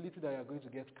possibility that you are going to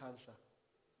get cancer.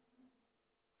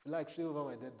 If you like, say over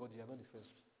my dead body, you're not the first.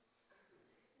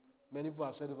 Many people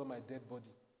have said over my dead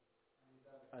body,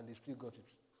 and they still got it.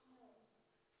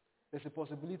 There's a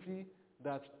possibility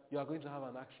that you are going to have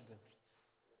an accident.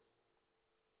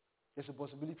 There's a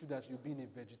possibility that you'll be in a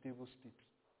vegetable state.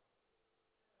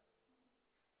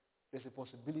 There's a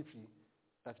possibility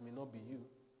that it may not be you,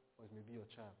 or it may be your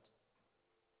child.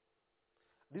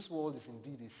 This world is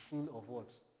indeed a scene of what?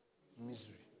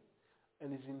 Misery.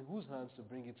 And it's in whose hands to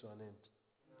bring it to an end?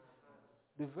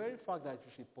 The very fact that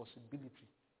it's a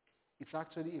possibility, it's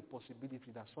actually a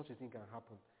possibility that such a thing can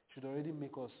happen, should already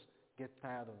make us get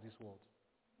tired of this world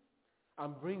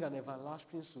and bring an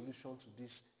everlasting solution to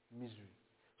this misery.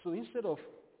 So instead of,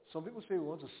 some people say we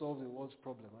want to solve the world's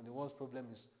problem, and the world's problem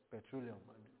is petroleum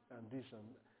and this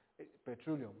and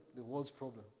petroleum, the world's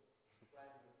problem.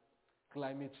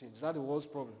 Climate change, is that the world's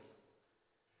problem?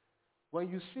 When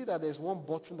you see that there's one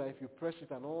button that if you press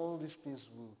it and all these things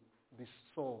will be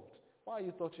solved, why are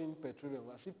you touching petroleum?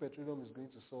 As if petroleum is going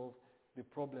to solve the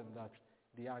problem that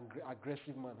the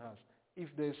aggressive man has. If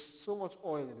there's so much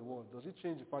oil in the world, does it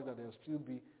change the fact that there will still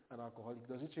be an alcoholic?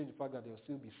 Does it change the fact that there will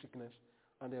still be sickness?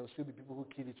 And there will still be people who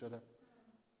kill each other?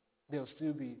 There will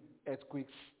still be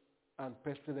earthquakes and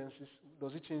pestilences?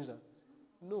 Does it change that?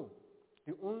 No.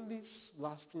 The only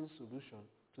lasting solution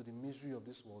to the misery of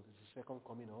this world is the second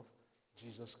coming of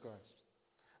Jesus Christ.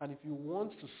 And if you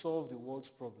want to solve the world's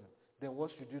problem, then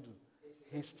what should you do?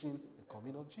 Hasten the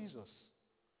coming of Jesus.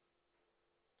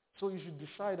 So you should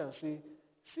decide and say,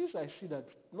 since I see that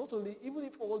not only, even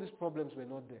if all these problems were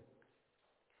not there,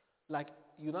 like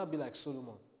you now be like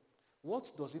Solomon, what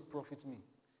does it profit me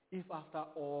if after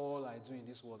all I do in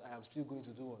this world, I am still going to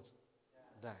do what?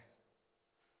 Die.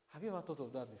 Have you ever thought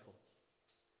of that before?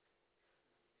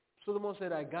 Solomon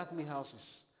said, I got me houses.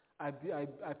 I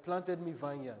planted me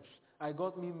vineyards. I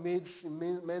got me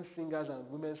men singers and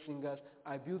women singers.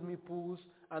 I built me pools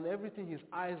and everything his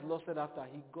eyes lusted after,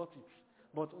 he got it.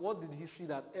 But what did he see?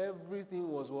 That everything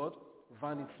was what?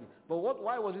 Vanity. But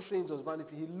why was he saying it was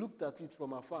vanity? He looked at it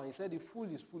from afar. He said, the fool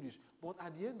is foolish. But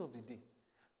at the end of the day,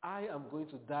 I am going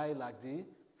to die like the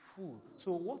fool.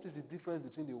 So what is the difference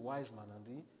between the wise man and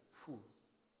the fool?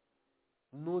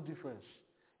 No difference.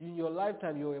 In your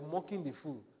lifetime, you are mocking the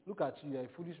fool. Look at you, you are a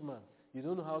foolish man. You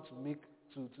don't know how to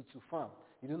farm.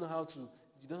 You don't know how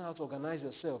to organize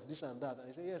yourself, this and that. And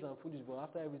you say, yes, I'm foolish, but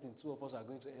after everything, two of us are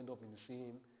going to end up in the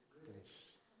same place.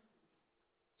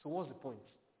 So what's the point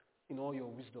in all your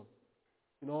wisdom,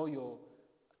 in all your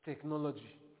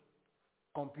technology,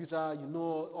 computer, you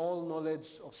know all knowledge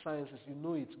of sciences, you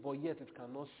know it, but yet it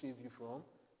cannot save you from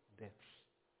death.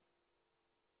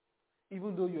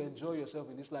 Even though you enjoy yourself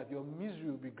in this life, your misery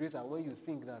will be greater when you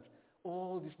think that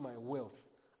all this my wealth,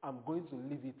 I'm going to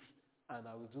leave it and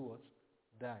I will do what?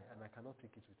 Die, and I cannot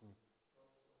take it with me.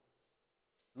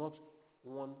 Not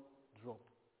one drop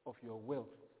of your wealth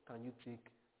can you take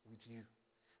with you.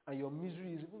 And your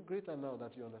misery is even greater now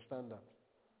that you understand that.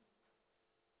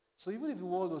 So even if the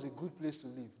world was a good place to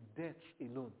live, death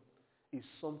alone is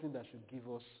something that should give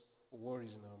us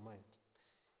worries in our mind.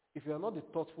 If you are not the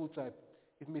thoughtful type,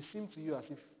 it may seem to you as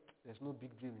if there's no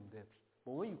big deal in death.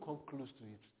 But when you come close to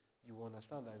it, you will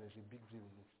understand that there's a big deal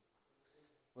in it.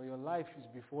 When your life is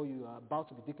before you are about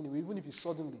to be taken away, even if it's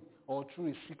suddenly or through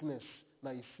a sickness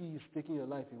that you see is taking your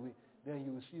life away, then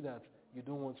you will see that you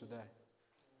don't want to die.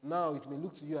 Now it may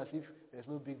look to you as if there's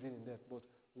no big deal in death, but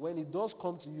when it does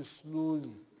come to you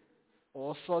slowly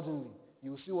or suddenly,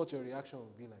 you will see what your reaction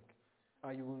will be like.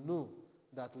 And you will know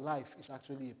that life is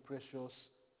actually a precious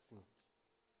thing.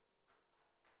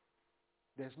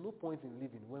 There's no point in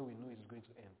living when we know it is going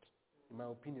to end, in my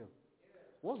opinion.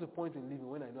 What's the point in living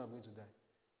when I know I'm going to die?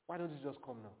 Why don't it just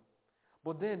come now?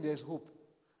 But then there's hope.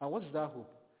 And what is that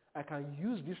hope? I can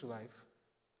use this life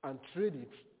and trade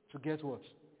it to get what?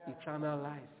 Eternal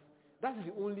life. That is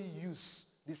the only use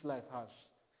this life has.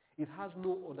 It has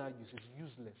no other use. It's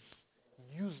useless.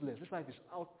 Useless. This life is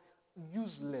out.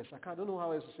 Useless. I don't know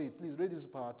how else to say it. Please read this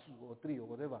power 2 or 3 or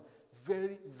whatever.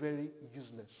 Very, very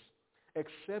useless.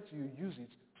 Except you use it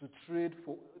to trade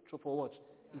for what?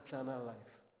 Eternal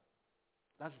life.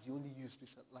 That's the only use this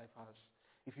life has.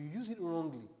 If you use it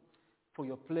wrongly for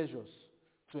your pleasures,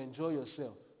 to enjoy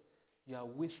yourself, you are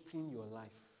wasting your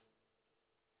life.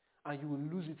 And you will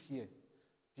lose it here.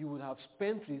 You will have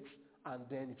spent it and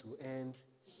then it will end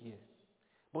here.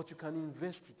 But you can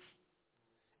invest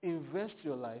it. Invest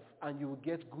your life and you will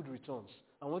get good returns.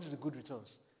 And what is the good returns?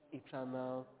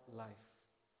 Eternal life.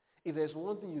 If there's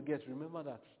one thing you get, remember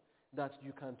that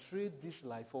you can trade this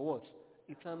life for what?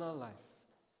 Eternal life.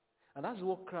 And that's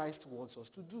what Christ wants us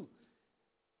to do.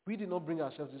 We did not bring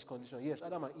ourselves to this condition. Yes,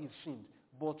 Adam and Eve sinned,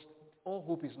 but all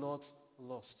hope is not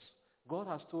lost. God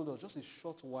has told us just a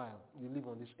short while you live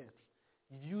on this earth.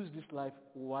 Use this life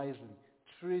wisely.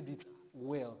 Trade it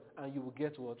well, and you will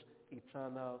get what?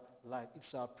 Eternal life.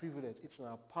 It's our privilege. It's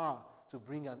our power to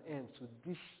bring an end to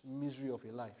this misery of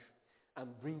a life and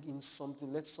bring in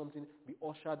something, let something be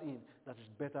ushered in that is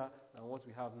better than what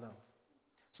we have now.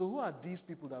 So who are these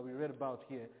people that we read about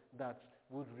here that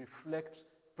would reflect,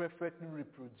 perfectly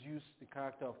reproduce the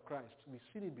character of Christ? We've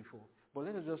seen it before. But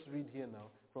let us just read here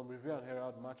now from Review and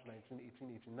Herald, March 19,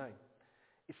 1889.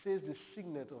 It says, the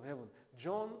signet of heaven.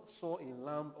 John saw a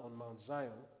lamb on Mount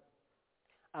Zion,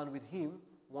 and with him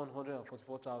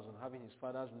 144,000, having his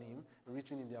father's name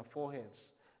written in their foreheads.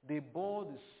 They bore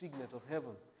the signet of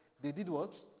heaven. They did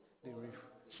what? The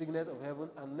signet of heaven.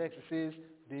 And next it says,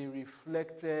 they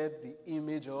reflected the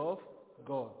image of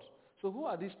God. So who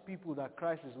are these people that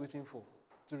Christ is waiting for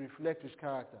to reflect his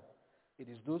character? It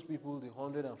is those people, the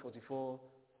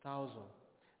 144,000.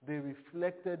 They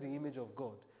reflected the image of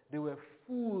God. They were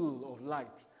full of light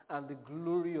and the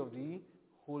glory of the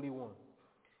Holy One.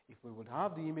 If we would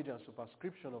have the image and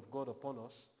superscription of God upon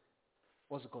us,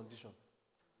 what's the condition?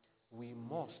 We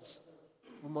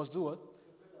must do what?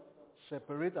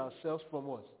 Separate ourselves from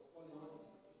what?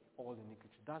 All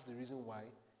iniquity. That's the reason why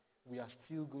we are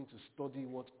still going to study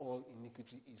what all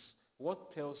iniquity is.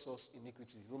 What tells us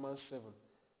iniquity? Romans 7.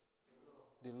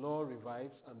 The law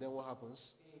revives, and then what happens?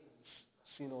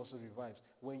 Sin also revives.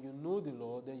 When you know the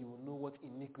law, then you will know what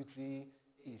iniquity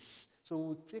is. So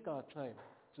we'll take our time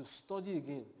to study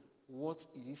again what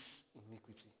is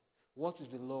iniquity. What is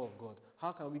the law of God?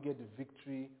 How can we get the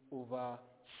victory over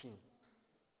sin?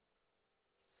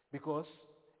 Because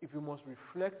if we must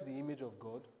reflect the image of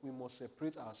God, we must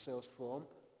separate ourselves from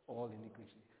all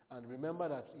iniquity. And remember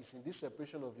that it's in this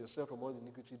separation of yourself from all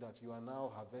iniquity that you are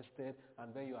now harvested,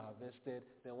 and when you are harvested,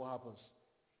 then what happens?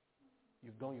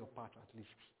 You've done your part at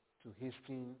least to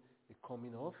hasten the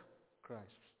coming of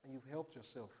Christ. And you've helped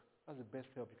yourself. That's the best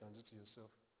help you can do to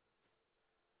yourself.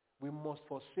 We must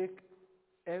forsake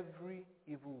every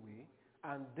evil way,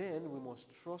 and then we must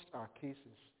trust our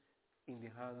cases in the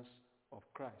hands of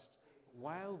Christ.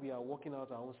 While we are working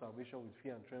out our own salvation with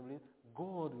fear and trembling,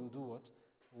 God will do what?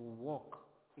 Will work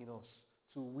in us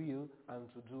to will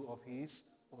and to do of his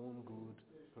own good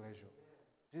pleasure.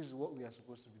 This is what we are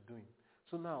supposed to be doing.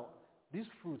 So now, these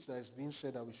fruits that is being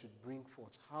said that we should bring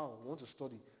forth, how? We want to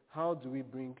study. How do we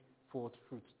bring forth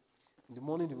fruit? In the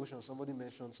morning devotion, somebody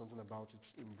mentioned something about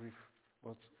it in brief,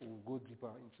 but we'll go deeper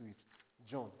into it.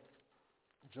 John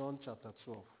chapter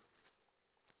 12.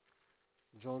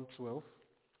 John 12,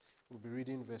 we'll be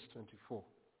reading verse 24.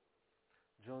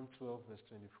 John 12, verse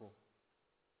 24.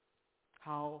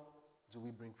 How do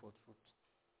we bring forth fruit?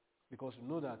 Because you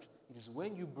know that it is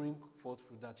when you bring forth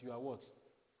fruit that you are what?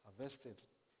 Harvested.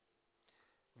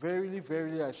 Verily,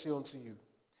 verily, I say unto you,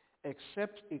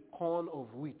 except a corn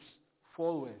of wheat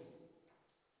fall where?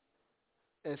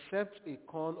 Except a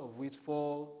corn of wheat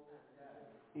fall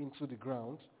into the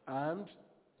ground and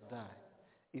die,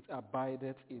 it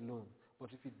abideth alone.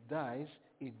 But if it dies,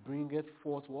 it bringeth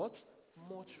forth what?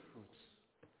 Much fruit.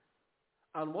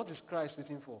 And what is Christ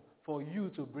waiting for? For you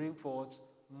to bring forth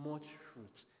much fruit.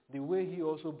 The way he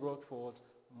also brought forth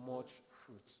much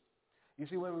fruit. You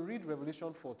see, when we read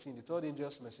Revelation 14, the third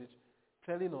angel's message,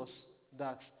 telling us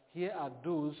that here are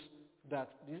those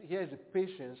here is the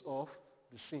patience of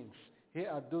the saints. Here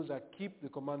are those that keep the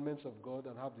commandments of God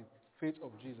and have the faith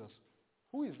of Jesus.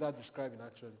 Who is that describing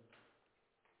actually?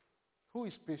 Who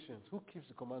is patient? Who keeps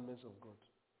the commandments of God?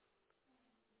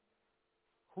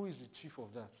 Who is the chief of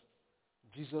that?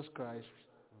 Jesus Christ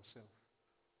himself.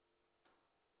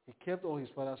 He kept all his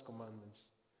Father's commandments.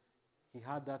 He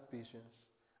had that patience.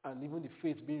 And even the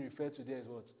faith being referred to there is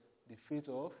what? The faith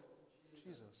of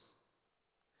Jesus.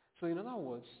 So in other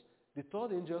words, the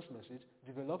third angel's message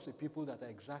develops a people that are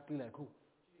exactly like who?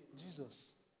 Jesus.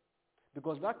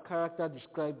 Because that character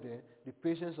described there, the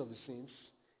patience of the saints,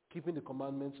 keeping the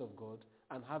commandments of God,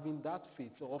 and having that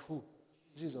faith of who?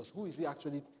 Jesus. Who is he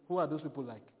actually? Who are those people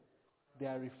like? They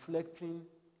are reflecting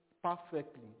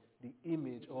perfectly the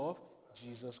image of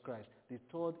Jesus Christ. The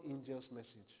third angel's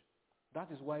message. That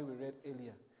is why we read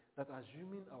earlier that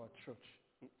assuming our church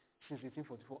since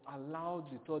 1844 allowed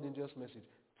the third angel's message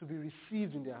to be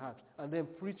received in their heart and then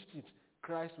preached it,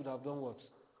 Christ would have done what?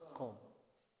 Come.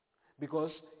 Because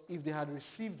if they had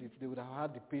received it, they would have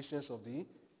had the patience of the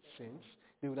saints.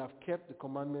 They would have kept the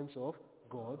commandments of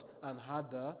God and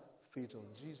had the faith of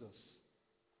Jesus.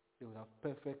 They would have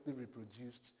perfectly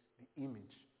reproduced the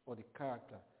image or the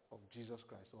character of Jesus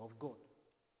Christ or of God.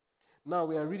 Now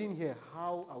we are reading here,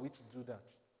 how are we to do that?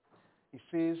 It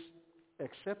says,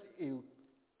 except a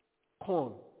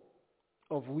corn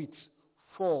of wheat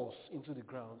falls into the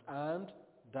ground and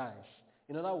dies.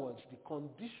 In other words, the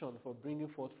condition for bringing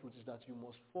forth fruit is that you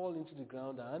must fall into the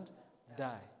ground and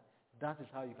die. That is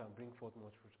how you can bring forth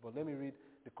much fruit. But let me read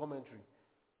the commentary.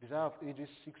 Desire of Ages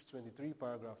 6:23,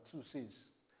 paragraph 2 says,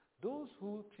 those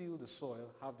who till the soil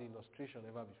have the illustration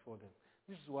ever before them.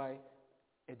 This is why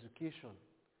education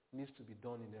needs to be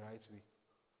done in the right way.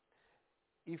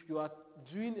 If you are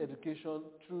doing education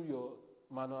through your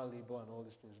manual labor and all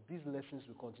these things, these lessons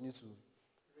will continue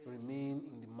to remain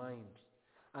in the mind.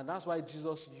 And that's why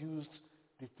Jesus used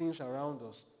the things around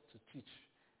us to teach.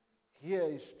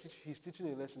 Here he's teaching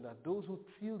a lesson that those who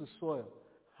till the soil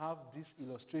have this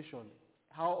illustration.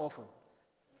 How often?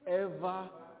 Ever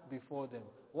before them.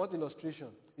 What illustration?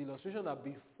 The illustration that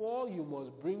before you must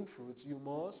bring fruit, you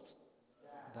must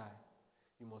die.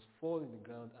 You must fall in the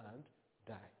ground and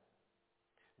die.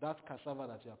 That cassava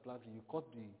that you are planting, you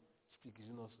cut the stick, is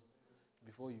it not so?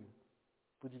 Before you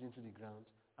put it into the ground,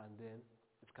 and then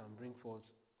it can bring forth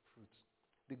fruit.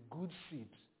 The good seed,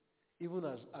 even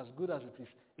as good as it is,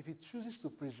 if it chooses to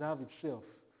preserve itself,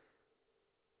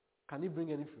 can it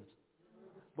bring any fruit?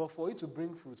 But for it to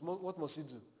bring fruit, what must it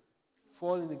do?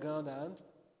 Fall in the ground and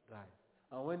die.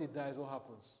 And when it dies, what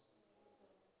happens?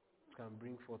 It can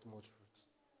bring forth much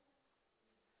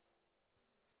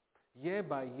fruit. Year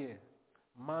by year,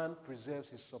 man preserves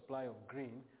his supply of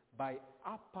grain by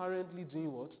apparently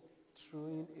doing what?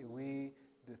 Throwing away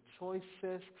the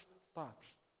choicest part.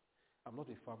 I'm not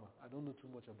a farmer. I don't know too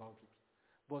much about it.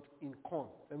 But in corn,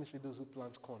 let me say those who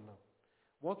plant corn now.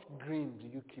 What grain do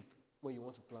you keep when you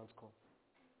want to plant corn?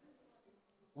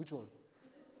 Which one?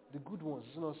 The good ones,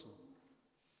 isn't it so?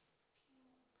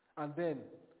 And then,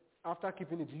 after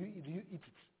keeping it, do you eat it?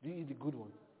 Do you eat the good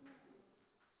one?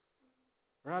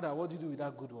 Rather, what do you do with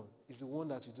that good one? It's the one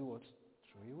that you do what?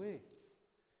 Throw away.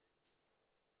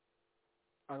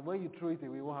 And when you throw it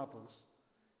away, what happens?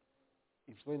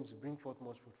 It's when to bring forth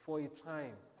much fruit. For a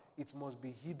time, it must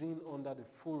be hidden under the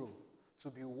furrow to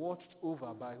be watched over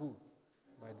by who?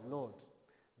 By the Lord.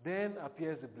 Then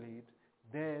appears the blade,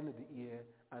 then the ear,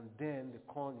 and then the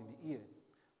corn in the ear.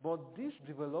 But this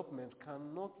development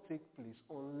cannot take place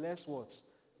unless what?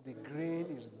 The grain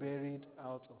is buried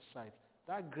out of sight.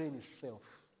 That grain is self.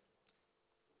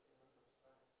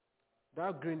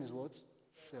 That grain is what?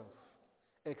 Self.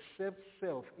 Except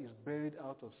self is buried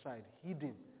out of sight,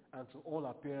 hidden, and to all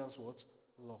appearance what?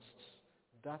 Lost.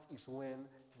 that is when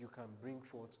you can bring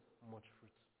forth much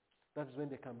fruit. That is when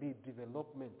there can be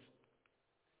development.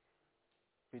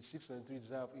 Page 623,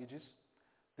 Desire of Ages.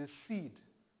 The seed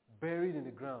buried in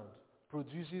the ground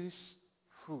produces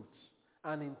fruit.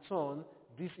 And in turn,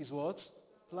 this is what?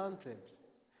 Planted.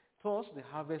 Thus, the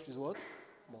harvest is what?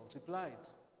 Multiplied.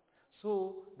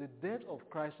 So, the death of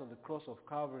Christ on the cross of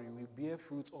Calvary will bear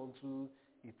fruit unto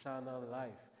eternal life.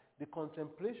 The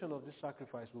contemplation of this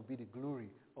sacrifice will be the glory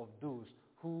of those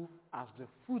who, as the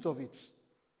fruit of it,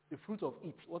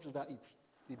 what is that it?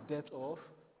 The death of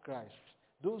Christ.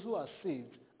 Those who are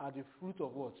saved are the fruit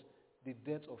of what? The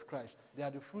death of Christ. They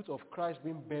are the fruit of Christ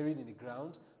being buried in the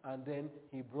ground, and then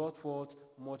he brought forth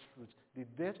much fruit. The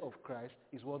death of Christ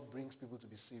is what brings people to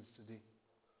be saved today.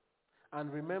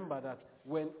 And remember that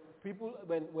when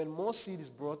more seed is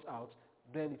brought out,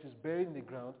 then it is buried in the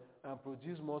ground and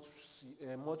produce much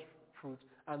fruit.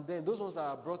 And then those ones that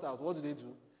are brought out, what do?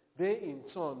 They in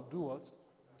turn do what?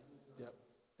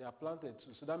 They are planted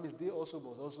too. So that means they also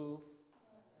must also,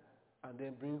 and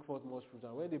then bring forth much fruit.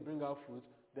 And when they bring out fruit,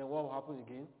 then what will happen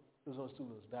again? Those ones too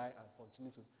must die and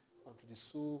continue to until the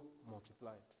soul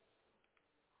multiplied.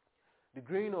 The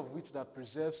grain of wheat that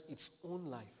preserves its own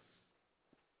life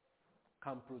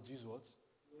can produce what?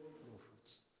 No fruit.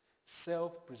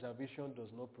 Self-preservation does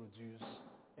not produce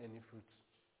any fruit.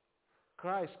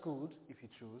 Christ could, if he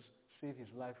chose, save his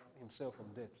life himself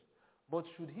from death. But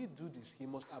should he do this, he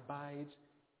must abide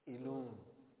alone.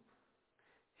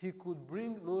 He could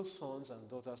bring no sons and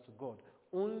daughters to God.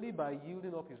 Only by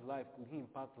yielding up his life could he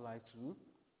impart life to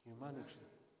humanity.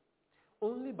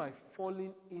 Only by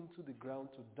falling into the ground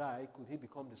to die could he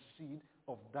become the seed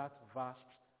of that vast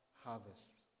harvest.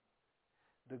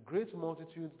 The great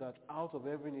multitudes that out of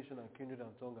every nation and kindred and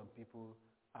tongue and people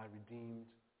are redeemed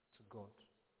to God.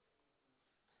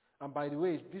 And by the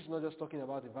way, this is not just talking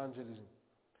about evangelism.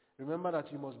 Remember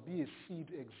that you must be a seed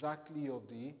exactly of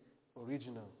the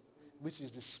original, which is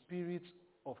the Spirit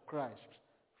of Christ,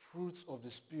 fruits of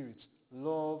the Spirit,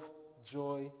 love,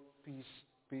 joy, peace,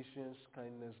 patience,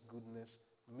 kindness, goodness,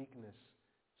 meekness,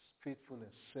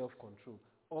 faithfulness, self-control.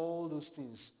 All those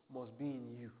things must be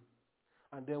in you.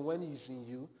 And then when it is in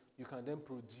you, you can then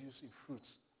produce a fruit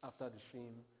after the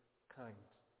same kind.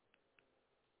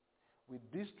 With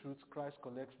this truth, Christ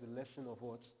connects the lesson of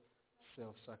what?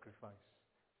 Self-sacrifice.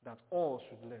 That all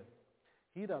should learn.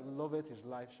 He that loveth his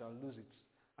life shall lose it,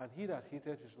 and he that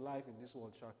hateth his life in this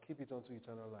world shall keep it unto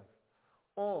eternal life.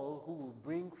 All who will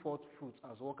bring forth fruit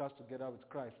as workers together with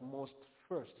Christ must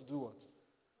first do what?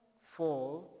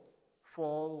 Fall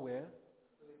where?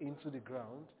 Into the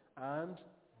ground and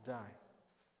die.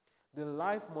 The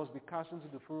life must be cast into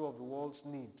the furrow of the world's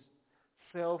need.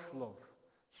 Self-love,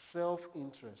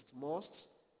 self-interest must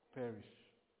perish.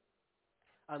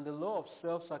 And the law of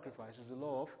self-sacrifice is the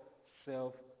law of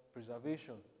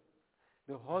self-preservation.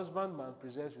 The husbandman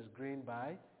preserves his grain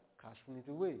by casting it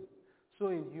away. So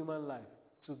in human life,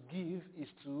 to give is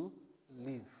to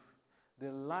live.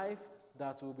 The life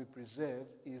that will be preserved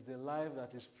is the life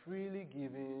that is freely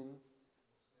given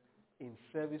in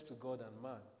service to God and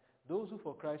man. Those who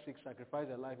for Christ's sake sacrifice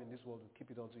their life in this world will keep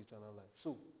it unto eternal life.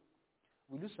 So,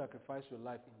 will you sacrifice your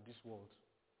life in this world?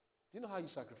 Do you know how you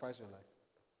sacrifice your life?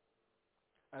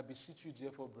 I beseech you,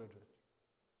 therefore, brethren,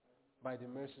 by the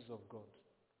mercies of God,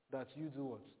 that you do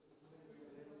what?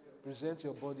 Present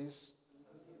your bodies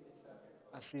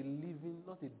as a living,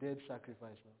 not a dead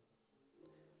sacrifice now.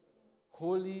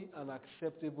 Holy and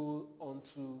acceptable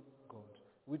unto God,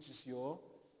 which is your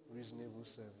reasonable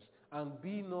service. And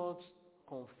be not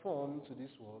conformed to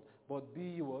this world, but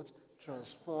be what?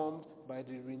 Transformed by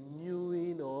the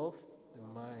renewing of the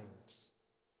mind.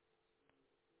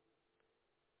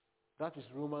 That is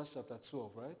Romans chapter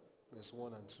 12, right? Verse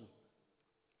 1 and 2.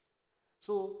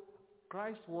 So,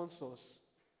 Christ wants us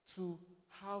to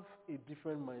have a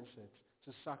different mindset,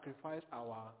 to sacrifice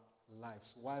our lives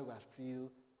while we are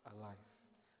still alive.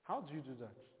 How do you do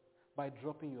that? By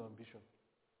dropping your ambition.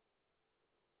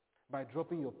 By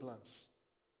dropping your plans.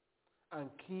 And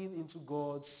keying into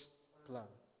God's plan.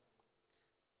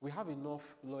 We have enough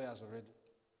lawyers already.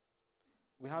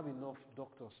 We have enough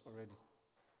doctors already.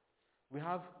 We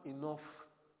have enough,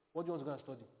 what do you want to go and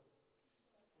study?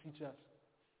 Teachers.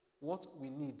 What we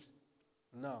need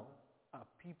now are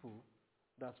people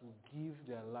that will give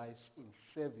their lives in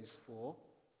service for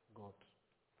God.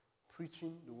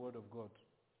 Preaching the word of God.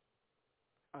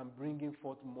 And bringing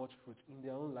forth much fruit in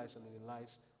their own lives and in the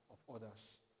lives of others.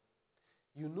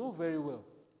 You know very well,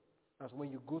 as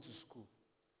when you go to school,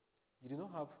 you do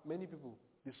not have many people.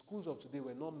 The schools of today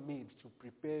were not made to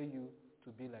prepare you to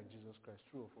be like Jesus Christ.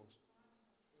 True or false?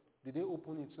 Did they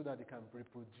open it so that they can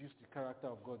reproduce the character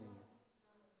of God in you?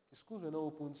 The schools were not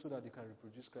opened so that they can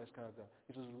reproduce Christ's character.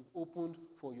 It was opened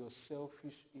for your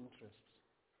selfish interests.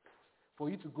 For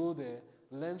you to go there,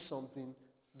 learn something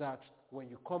that when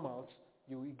you come out,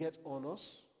 you will get honors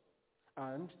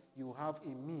and you will have a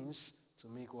means to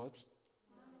make what?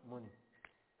 Money.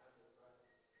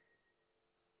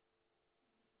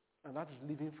 And that is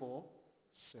living for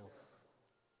self.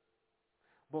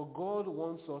 But God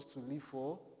wants us to live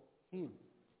for Him.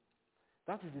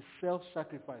 That is the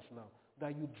self-sacrifice now.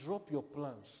 That you drop your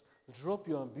plans, drop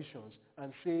your ambitions,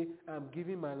 and say, I'm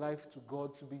giving my life to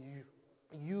God to be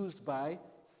used by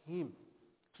Him,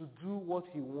 to do what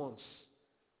He wants.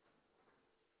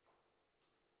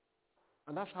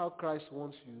 And that's how Christ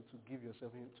wants you to give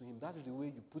yourself to Him. That is the way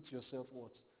you put yourself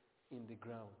what? In the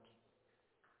ground,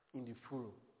 in the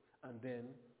furrow. And then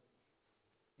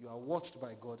you are watched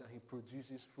by God and He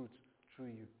produces fruit through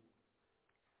you.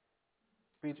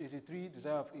 Page 83,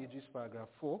 Desire of Ages, paragraph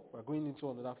 4. We're going into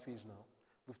another phase now.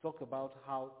 We've talked about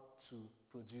how to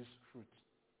produce fruit.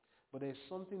 But there's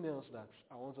something else that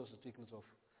I want us to take note of.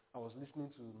 I was listening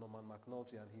to Norman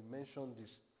McNulty and he mentioned this.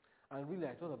 And really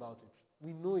I thought about it.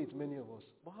 We know it, many of us.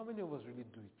 But how many of us really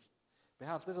do it?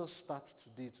 Perhaps let us start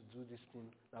today to do this thing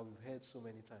that we've heard so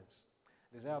many times.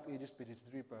 Desire of Ages, page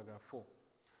 83, paragraph 4.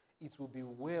 It will be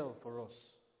well for us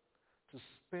to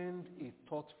spend a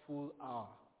thoughtful hour.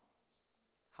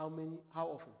 How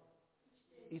often?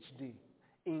 Each day.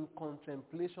 In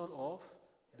contemplation of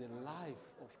the life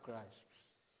of Christ.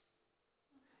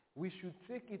 We should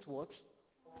take it what?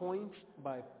 Point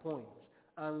by point.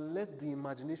 And let the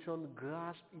imagination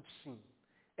grasp its scene.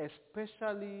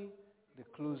 Especially the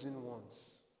closing ones.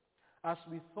 As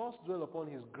we thus dwell upon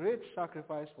His great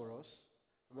sacrifice for us,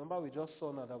 remember we just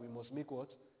saw now that we must make what?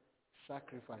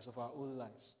 Sacrifice of our own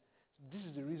lives. This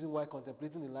is the reason why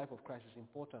contemplating the life of Christ is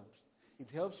important. It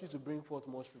helps you to bring forth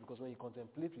much fruit because when you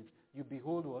contemplate it, you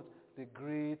behold what? The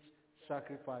great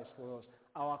sacrifice for us.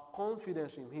 Our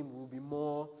confidence in Him will be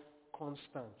more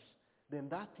constant. Then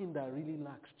that thing that really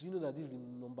lacks, do you know that this is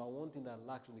the number one thing that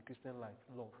lacks in the Christian life?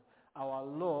 Love. Our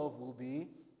love will be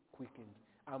quickened.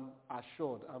 I'm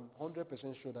assured, I'm 100%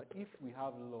 sure that if we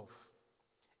have love,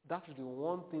 that is the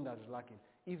one thing that is lacking.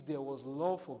 If there was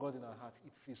love for God in our heart,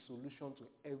 it's a solution to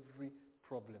every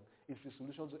problem. It's a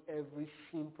solution to every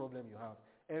sin problem you have,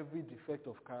 every defect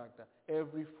of character,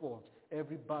 every fault,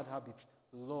 every bad habit.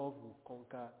 Love will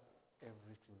conquer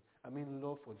everything. I mean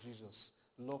love for Jesus,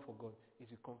 love for God, it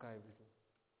will conquer everything.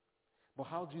 But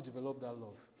how do you develop that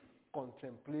love?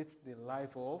 Contemplate the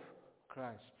life of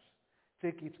Christ.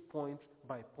 Take it point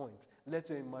by point. Let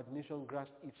your imagination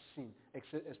grasp its sin,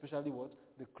 especially what?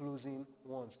 The closing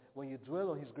ones. When you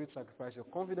dwell on His great sacrifice, your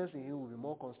confidence in Him will be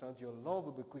more constant, your love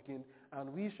will be quickened,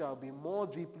 and we shall be more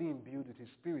deeply imbued with His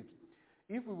Spirit.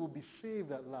 If we will be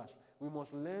saved at last, we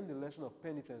must learn the lesson of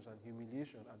penitence and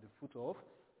humiliation at the foot of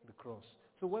the cross.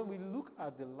 So when we look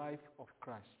at the life of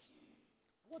Christ,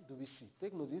 what do we see?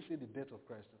 Take note, you see the death of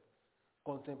Christ.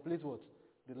 Contemplate what?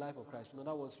 The life of Christ. In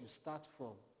other words, you start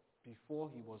from before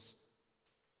He was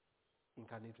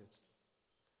incarnated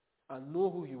and know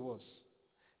who He was.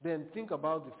 Then think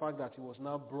about the fact that He was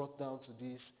now brought down to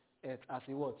this earth as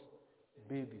a what?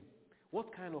 Baby.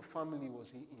 What kind of family was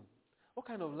He in? What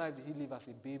kind of life did He live as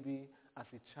a baby, as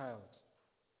a child?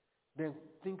 Then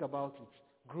think about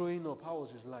it. Growing up, how was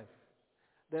His life?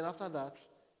 Then after that,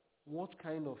 what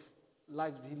kind of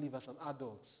life did He live as an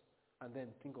adult? And then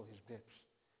think of His death.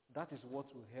 That is what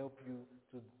will help you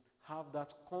to have that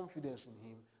confidence in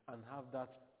Him and have that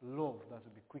love that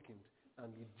will be quickened and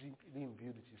be deeply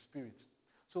imbued with His Spirit.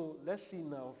 So let's see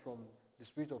now from the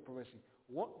spirit of prophecy,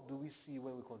 what do we see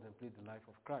when we contemplate the life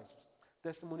of Christ?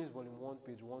 Testimonies, volume 1,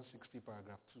 page 160,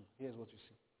 paragraph 2. Here's what you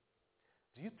see.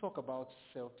 Do you talk about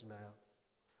self-denial?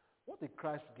 What did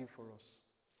Christ give for us?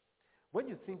 When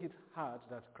you think it hard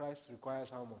that Christ requires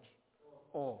how much?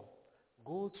 All.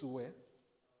 Go to where?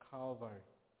 Calvary.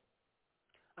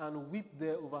 And weep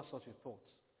there over such a thought.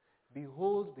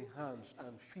 Behold the hands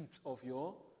and feet of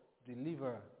your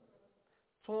deliverer,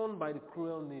 torn by the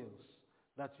cruel nails,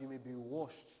 that you may be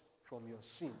washed from your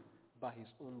sin by His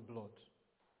own blood.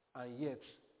 And yet,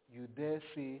 you dare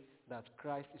say that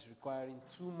Christ is requiring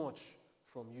too much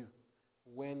from you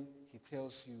when He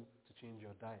tells you to change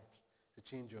your diet, to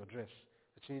change your dress,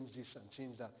 to change this and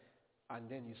change that. And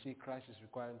then you say Christ is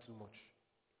requiring too much.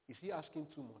 Is He asking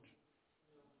too much?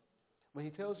 When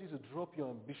He tells you to drop your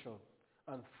ambition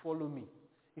and follow me,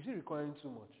 is He requiring too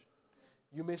much?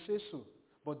 You may say so,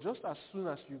 but just as soon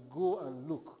as you go and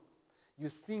look,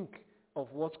 you think of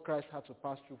what Christ had to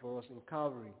pass through for us in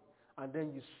Calvary, and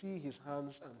then you see His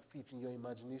hands and feet in your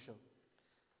imagination.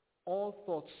 All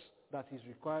thoughts that He's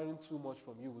requiring too much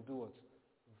from you will do what?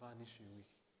 vanish away.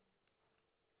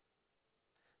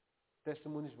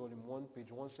 Testimonies, volume 1, page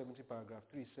 170, paragraph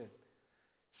 3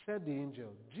 said the angel,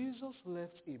 Jesus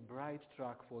left a bright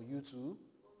track for you to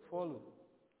follow.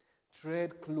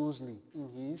 Tread closely in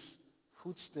his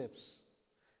footsteps.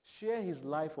 Share his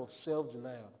life of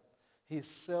self-denial, his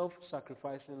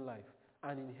self-sacrificing life,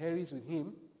 and inherit with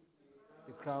him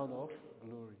the crown of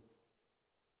glory.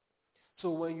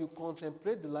 So when you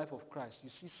contemplate the life of Christ,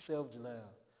 you see self-denial,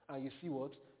 and you see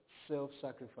what?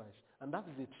 Self-sacrifice. And that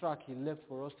is the track he left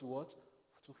for us to what?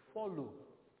 To follow.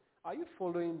 Are you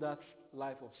following that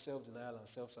life of self-denial and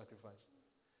self-sacrifice?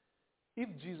 If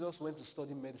Jesus went to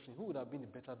study medicine, who would have been a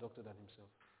better doctor than himself?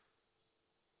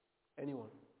 Anyone?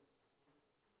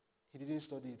 He didn't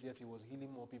study it, yet he was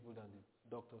healing more people than the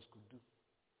doctors could do.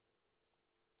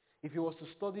 If he was to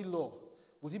study law,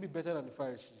 would he be better than the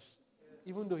Pharisees?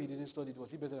 Even though he didn't study it, was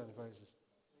he better than the Pharisees?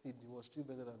 He was still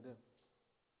better than them.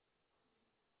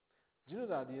 Do you know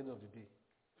that at the end of the day,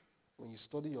 when you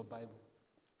study your Bible,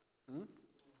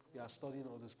 you are studying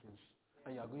all those things,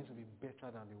 and you are going to be better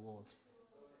than the world.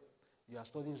 You are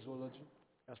studying zoology,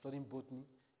 you are studying botany,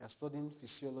 you are studying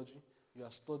physiology, you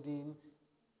are studying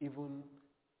even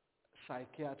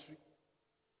psychiatry,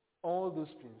 all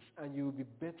those things, and you will be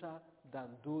better than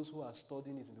those who are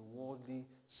studying it in the worldly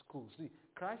schools. See,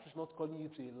 Christ is not calling you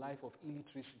to a life of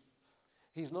illiteracy.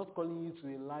 He is not calling you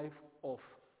to a life of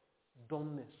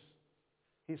dumbness.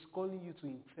 He's calling you to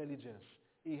intelligence,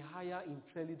 a higher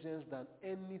intelligence than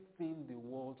anything the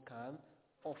world can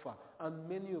offer. And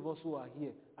many of us who are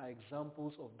here are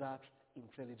examples of that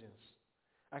intelligence.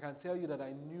 I can tell you that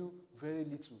I knew very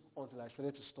little until I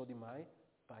started to study my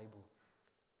Bible.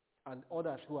 And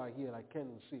others who are here, like Ken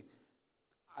will say,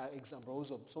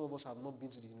 some of us have not been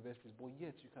to the universities, but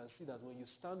yet you can see that when you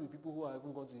stand with people who have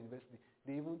even gone to the university,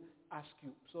 they even ask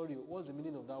you, sorry, what's the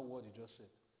meaning of that word you just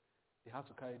said? They have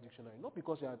to carry a dictionary. Not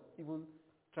because they are even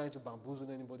trying to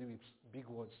bamboozle anybody with big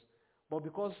words, but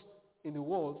because in the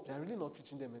world, they are really not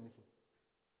teaching them anything.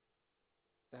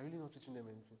 They are really not teaching them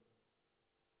anything.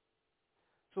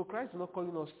 So Christ is not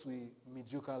calling us to a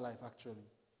mediocre life, actually.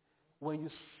 When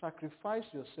you sacrifice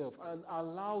yourself and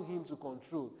allow him to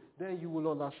control, then you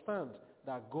will understand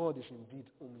that God is indeed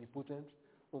omnipotent,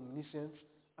 omniscient,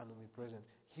 and omnipresent.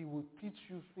 He will teach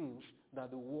you things that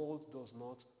the world does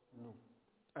not know.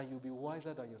 And you'll be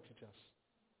wiser than your teachers.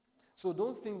 So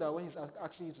don't think that when he's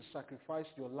asking you to sacrifice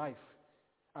your life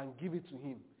and give it to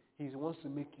him, he wants to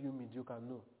make you mediocre.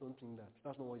 No, don't think that.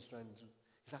 That's not what he's trying to do.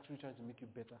 He's actually trying to make you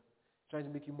better. Trying to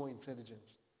make you more intelligent.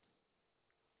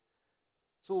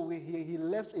 So he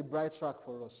left a bright track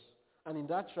for us. And in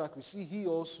that track, we see he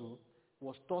also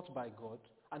was taught by God,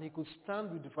 and he could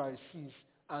stand with the Pharisees,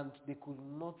 and they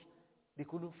couldn't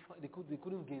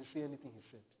gainsay anything he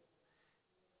said.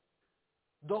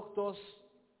 Doctors,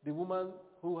 the woman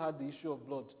who had the issue of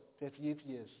blood, 38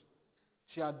 years,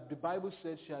 the Bible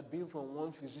said she had been from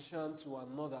one physician to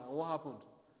another, and what happened?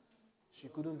 She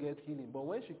couldn't get healing. But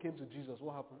when she came to Jesus,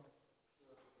 what happened?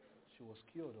 She was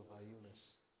cured of her illness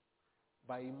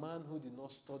by a man who did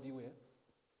not study where?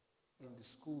 In the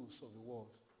schools of the world.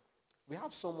 We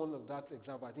have someone of that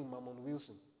example, I think Mammon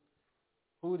Wilson,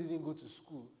 who didn't go to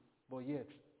school, but yet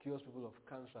cures people of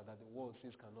cancer that the world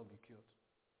says cannot be cured.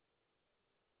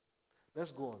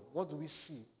 Let's go on. What do we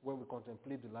see when we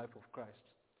contemplate the life of Christ?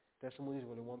 Testimonies,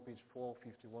 volume 1, page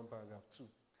 451, paragraph 2.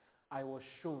 I was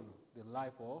shown the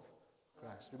life of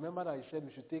Christ. Remember that he said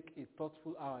we should take a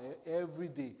thoughtful hour every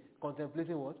day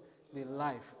contemplating what? The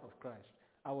life of Christ.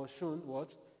 I was shown what?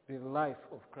 The life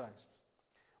of Christ.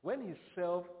 When his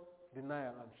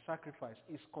self-denial and sacrifice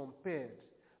is compared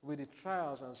with the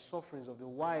trials and sufferings of the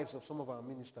wives of some of our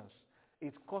ministers,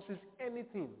 it causes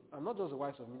anything, and not just the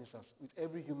wives of ministers, with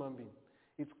every human being,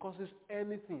 it causes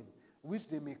anything which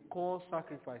they may call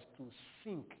sacrifice to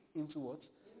sink into what?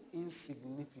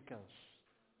 Insignificance.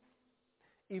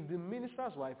 If the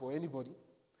minister's wife or anybody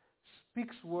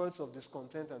speaks words of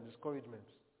discontent and discouragement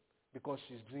because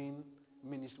she's doing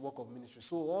work of ministry,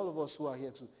 so all of us who are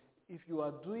here too, if you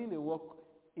are doing a work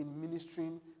in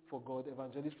ministering for God,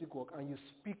 evangelistic work, and you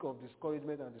speak of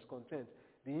discouragement and discontent,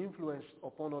 the influence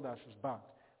upon others is bad.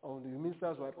 On the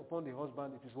minister's wife, upon the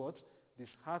husband, it is what?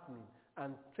 Disheartening,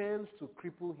 and tends to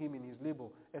cripple him in his labor,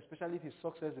 especially if his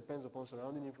success depends upon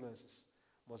surrounding influences.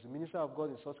 Must the minister of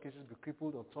God in such cases be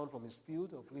crippled or torn from his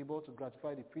field of labor to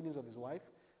gratify the feelings of his wife,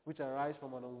 which arise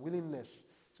from an unwillingness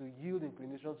to yield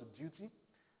inclination to duty?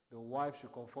 The wife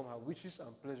should conform her wishes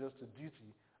and pleasures to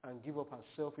duty and give up her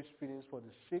selfish feelings for the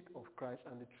sake of Christ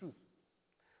and the truth.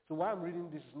 So why I'm reading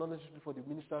this is not necessarily for the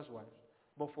minister's wife,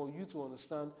 but for you to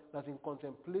understand that in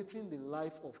contemplating the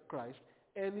life of Christ,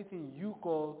 anything you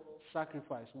call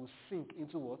sacrifice will sink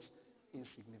into what?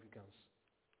 Insignificance.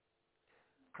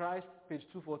 Christ, page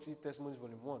 240, Testimonies,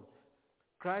 volume 1.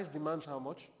 Christ demands how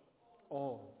much?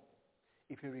 All.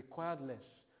 If he required less,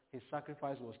 his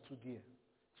sacrifice was too dear,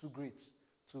 too great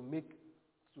to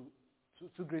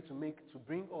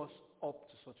bring us up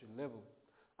to such a level.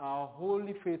 Our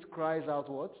holy faith cries out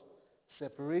what?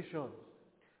 Separation.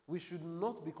 We should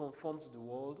not be conformed to the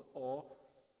world or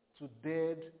to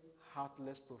dead,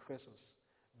 heartless professors.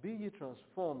 Be ye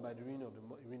transformed by the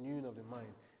renewing of the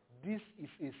mind. This is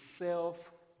a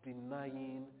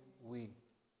self-denying way.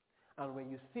 And when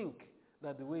you think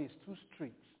that the way is too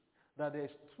strict, that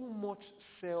there's too much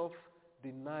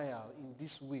self-denial in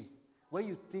this way, when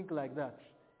you think like that,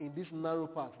 in this narrow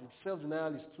path, the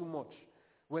self-denial is too much.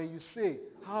 When you say,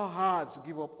 how hard to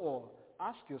give up all,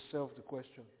 ask yourself the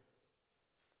question,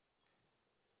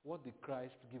 what did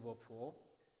Christ give up for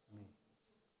me?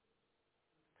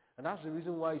 And that's the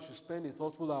reason why you should spend a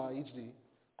thoughtful hour each day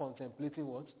contemplating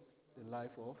what? The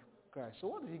life of Christ. So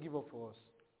what did he give up for us?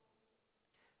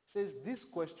 It says this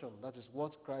question, that is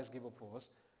what Christ gave up for us,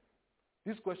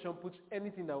 this question puts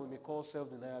anything that we may call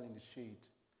self-denial in the shade.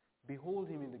 Behold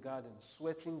him in the garden,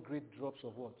 sweating great drops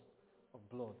of what? Of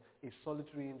blood. A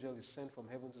solitary angel is sent from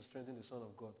heaven to strengthen the Son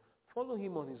of God. Follow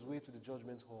him on his way to the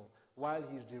judgment hall, while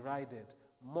he is derided,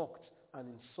 mocked, and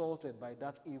insulted by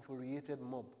that infuriated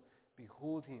mob.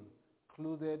 Behold him,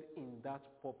 clothed in that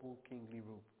purple kingly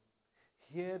robe.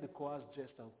 Hear the coarse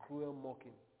jest and cruel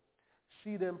mocking.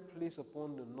 See them place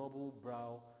upon the noble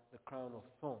brow the crown of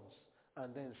thorns,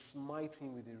 and then smite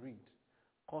him with a reed,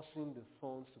 causing the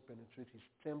thorns to penetrate his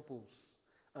temples,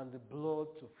 and the blood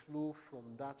to flow from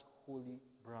that holy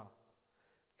brow.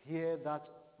 Hear that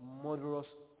murderous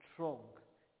throng,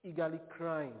 eagerly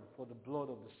crying for the blood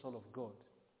of the Son of God.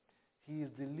 He is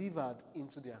delivered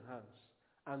into their hands,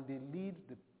 and they lead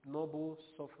the noble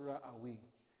sufferer away,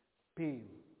 pale,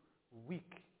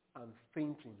 weak, and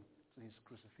fainting to his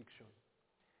crucifixion.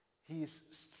 He is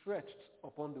stretched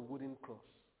upon the wooden cross,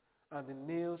 and the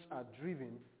nails are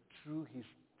driven through his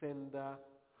tender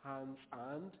hands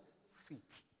and feet.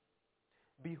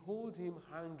 Behold him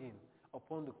hanging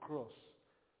upon the cross,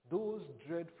 those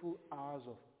dreadful hours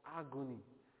of agony,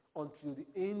 until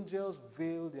the angels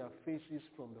veil their faces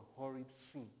from the horrid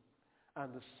scene,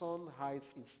 and the sun hides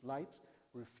its light,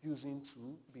 refusing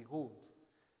to behold.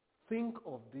 Think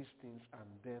of these things and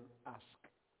then ask,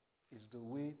 is the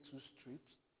way too straight?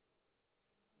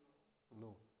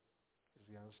 No, is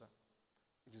the answer.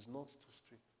 It is not too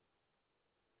straight.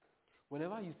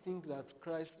 Whenever you think that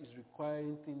Christ is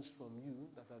requiring things from you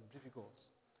that are difficult,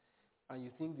 and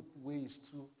you think the way is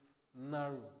too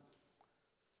narrow,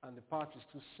 and the path is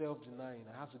too self-denying,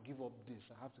 I have to give up this,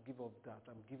 I have to give up that,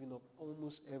 I'm giving up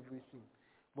almost everything.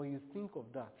 When you think of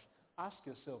that, ask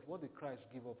yourself, what did Christ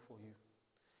give up for you?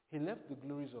 He left the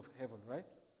glories of heaven, right?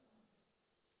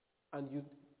 And you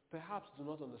perhaps do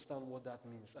not understand what that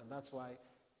means, and that's why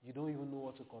you don't even know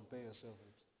what to compare yourself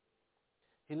with.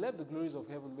 He left the glories of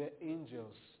heaven where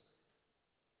angels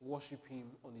worship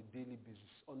him on a daily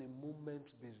basis, on a moment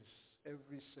basis,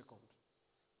 every second.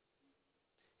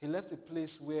 He left a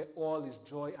place where all is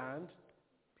joy and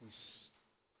peace.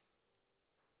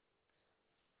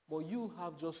 But you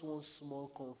have just one small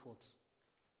comfort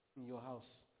in your house.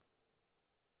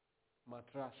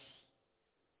 Mattress,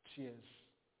 chairs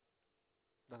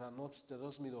that are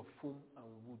just made of foam and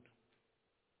wood.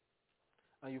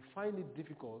 And you find it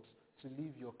difficult to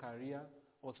leave your career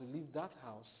or to leave that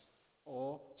house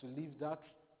or to leave that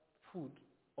food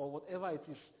or whatever it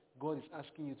is God is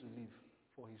asking you to leave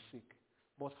for his sake.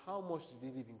 But how much do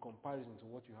they live in comparison to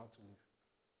what you have to live?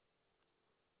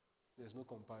 There's no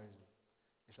comparison.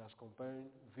 It's as comparing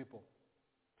vapor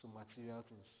to material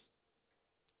things.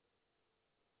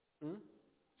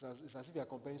 It's as if you are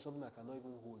comparing something that cannot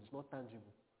even hold. It's not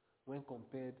tangible when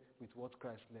compared with what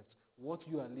Christ left. What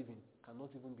you are living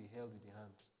cannot even be held in the hand.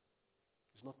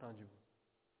 It's not tangible.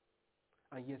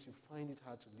 And yet you find it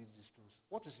hard to live these things.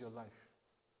 What is your life?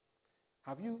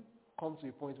 Have you come to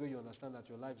a point where you understand that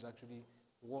your life is actually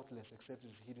worthless except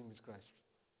it's hidden with Christ?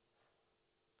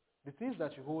 The things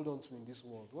that you hold on to in this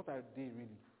world, what are they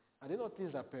really? Are they not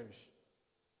things that perish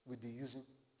with the using?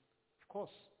 Of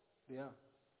course, they are.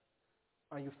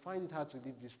 And you find it hard to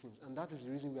live these things. And that is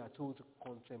the reason we are told to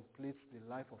contemplate the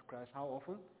life of Christ. How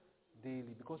often?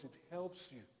 Daily. Because it helps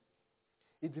you.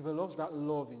 It develops that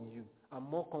love in you and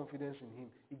more confidence in him.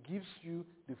 It gives you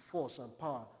the force and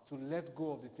power to let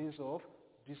go of the things of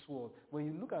this world. When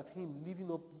you look at him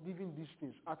living these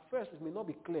things, at first it may not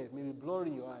be clear, it may be blurry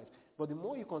in your eyes. But the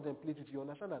more you contemplate it, you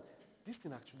understand that this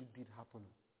thing actually did happen.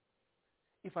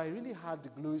 If I really had the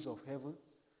glories of heaven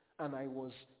and I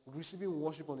was receiving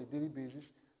worship on a daily basis,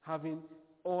 having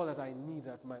all that I need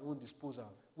at my own disposal,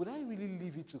 would I really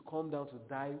leave it to come down to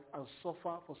die and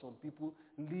suffer for some people,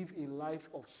 live a life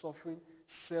of suffering,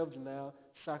 self-denial,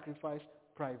 sacrifice,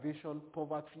 privation,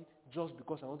 poverty, just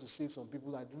because I want to save some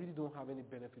people that really don't have any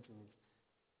benefit in it?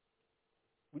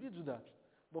 Would you do that?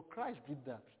 But Christ did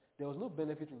that. There was no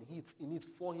benefit in it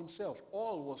for himself.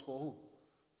 All was for who?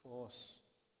 For us.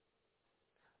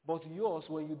 But yours,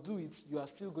 when you do it, you are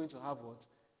still going to have what?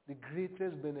 The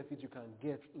greatest benefit you can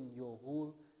get in your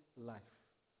whole life.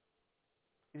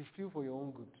 It is still for your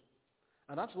own good.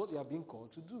 And that's what you are being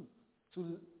called to do.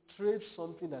 To trade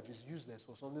something that is useless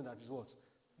for something that is what?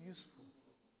 Useful.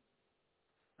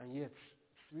 And yet,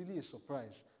 it's really a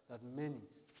surprise that many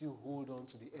still hold on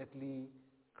to the earthly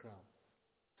crown.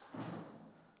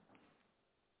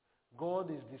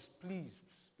 God is displeased,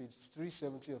 page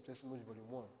 370 of Testimony Volume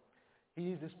 1.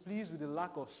 He is displeased with the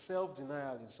lack of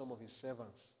self-denial in some of his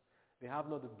servants. They have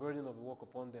not the burden of the work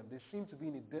upon them. They seem to be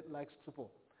in a death-like stupor.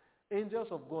 Angels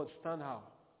of God stand how?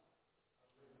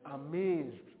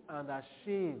 Amazed and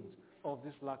ashamed of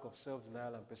this lack of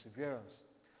self-denial and perseverance.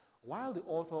 While the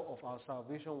author of our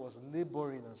salvation was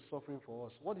laboring and suffering for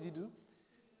us, what did he do?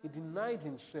 He denied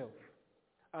himself,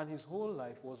 and his whole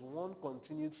life was one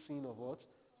continued scene of what?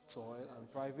 Toil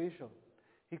and privation.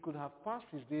 He could have passed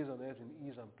his days on earth in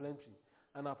ease and plenty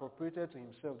and appropriated to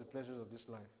himself the pleasures of this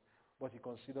life, but he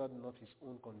considered not his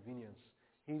own convenience.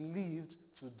 He lived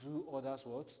to do others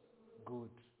what? Good.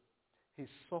 He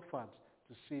suffered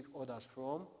to save others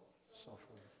from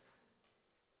suffering.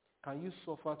 Can you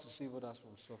suffer to save others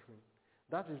from suffering?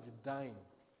 That is the dying.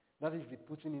 That is the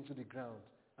putting into the ground.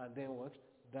 And then what?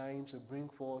 Dying to bring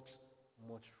forth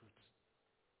much fruit.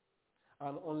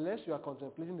 And unless you are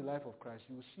contemplating the life of Christ,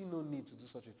 you will see no need to do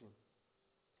such a thing.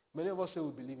 Many of us say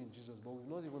we believe in Jesus, but we've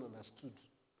not even understood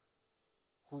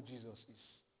who Jesus is.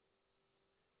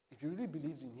 If you really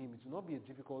believed in him, it will not be a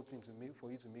difficult thing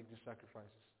for you to make these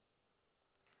sacrifices.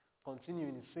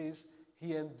 Continuing, it says,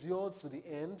 he endured to the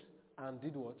end and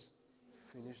did what?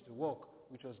 Finished the work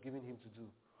which was given him to do.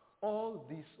 All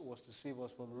this was to save us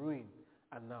from ruin.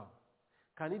 And now,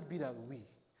 can it be that we,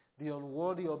 the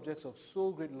unworthy objects of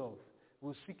so great love,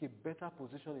 will seek a better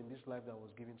position in this life that was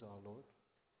given to our Lord?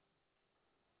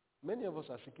 Many of us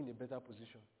are seeking a better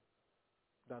position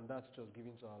than that which was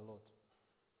given to our Lord.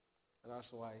 And that's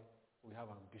why we have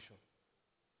ambition.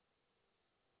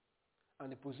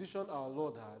 And the position our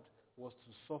Lord had was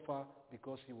to suffer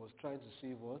because he was trying to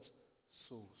save what?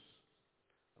 Souls.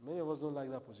 And many of us don't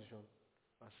like that position.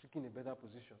 We are seeking a better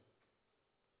position.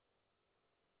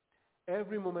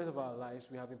 Every moment of our lives,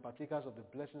 we have been partakers of the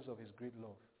blessings of his great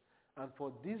love. And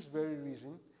for this very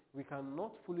reason, we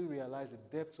cannot fully realize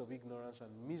the depths of ignorance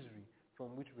and misery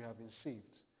from which we have been saved.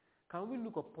 Can we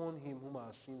look upon him whom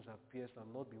our sins have pierced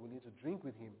and not be willing to drink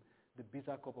with him the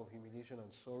bitter cup of humiliation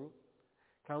and sorrow?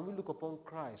 Can we look upon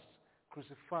Christ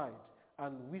crucified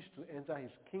and wish to enter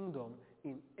his kingdom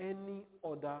in any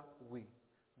other way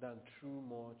than through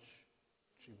much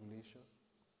tribulation?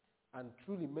 And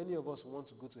truly, many of us want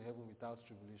to go to heaven without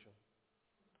tribulation.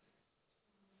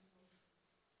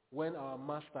 When our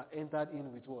master entered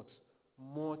in with what?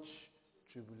 Much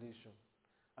tribulation.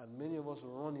 And many of us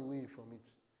run away from it.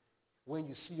 When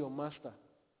you see your master,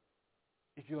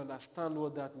 if you understand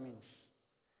what that means,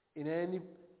 in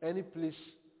any place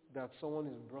that someone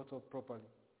is brought up properly,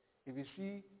 if you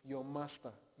see your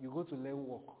master, you go to learn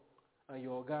work, and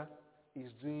your oga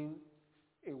is doing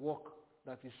a work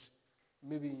that is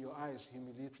maybe in your eyes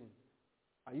humiliating,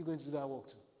 are you going to do that work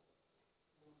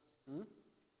too?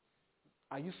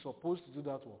 Are you supposed to do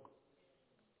that work?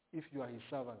 If you are his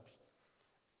servant,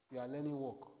 you are learning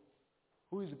work.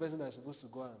 Who is the person that is supposed to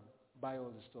go and buy all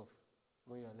the stuff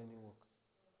when you are learning work?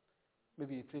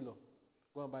 Maybe a tailor.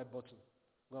 Go and buy bottle.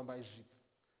 Go and buy zip.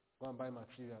 Go and buy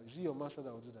material. Is it your master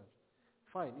that will do that?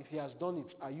 Fine. If he has done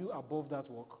it, are you above that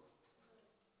work?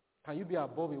 Can you be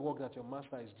above a work that your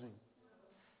master is doing?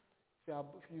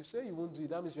 If you say you won't do it,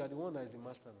 that means you are the one that is the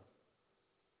master now.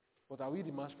 But are we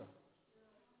the master?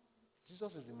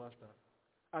 Jesus is the master.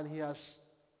 And he has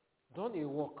done a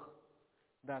work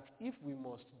that if we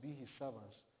must be his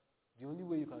servants, the only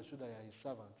way you can show that you are his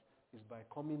servant is by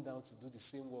coming down to do the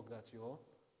same work that your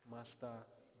master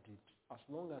did. As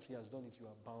long as he has done it, you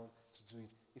are bound to do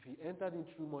it. If he entered in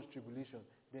through much tribulation,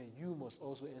 then you must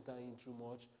also enter in through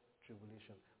much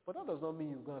tribulation. But that does not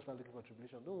mean you're going to start looking for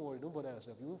tribulation. Don't worry, don't bother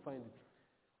yourself. You won't find it.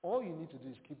 All you need to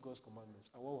do is keep God's commandments.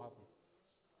 And what will happen?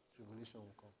 Tribulation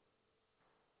will come.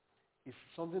 It's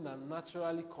something that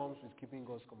naturally comes with keeping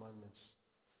God's commandments.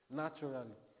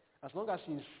 Naturally. As long as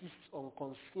he insists on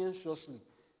conscientiously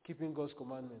keeping God's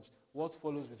commandments, what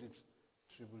follows with it?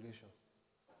 Tribulation.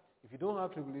 If you don't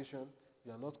have tribulation,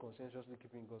 you are not conscientiously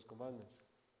keeping God's commandments.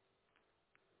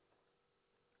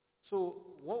 So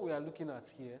what we are looking at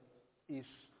here is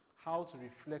how to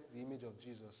reflect the image of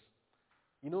Jesus.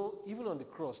 You know, even on the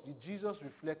cross, did Jesus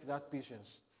reflect that patience?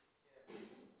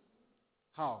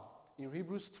 How? In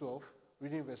Hebrews 12,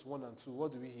 reading verse 1 and 2,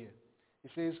 what do we hear?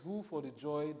 It says, who for the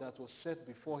joy that was set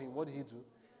before him, what did he do?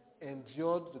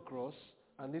 Endured the cross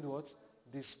and did what?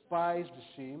 Despised the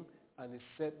shame and is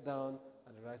set down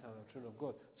at the right hand of the throne of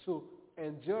God. So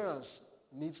endurance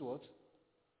needs what?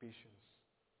 Patience.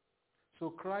 So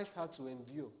Christ had to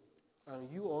endure, and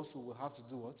you also will have to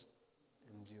do what?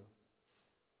 Endure.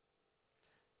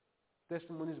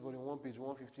 Testimonies, volume 1, page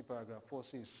 150, paragraph 4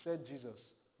 says, said Jesus,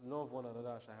 love one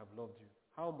another as I have loved you.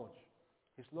 How much?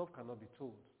 His love cannot be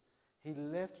told. He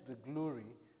left the glory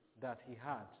that he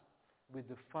had with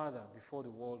the Father before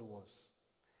the world was.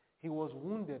 He was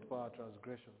wounded for our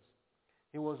transgressions.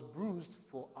 He was bruised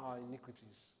for our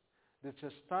iniquities. The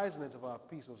chastisement of our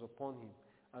peace was upon him,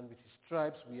 and with his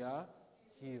stripes we are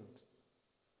healed.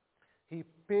 He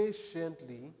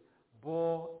patiently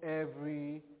bore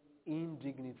every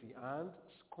indignity and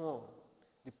scorn.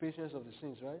 The patience of the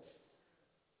saints, right?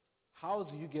 How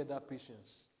do you get that patience?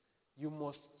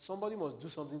 Somebody must do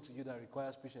something to you that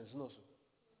requires patience, no?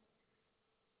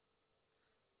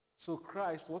 So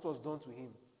Christ, what was done to him?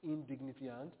 Indignity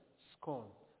and scorn.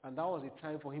 And that was a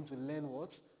time for him to learn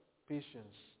what?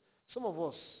 Patience. Some of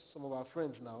us, some of our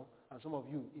friends now, and some of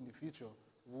you in the future,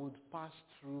 would pass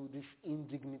through this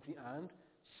indignity and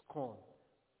scorn.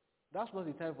 That's not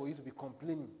the time for you to be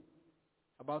complaining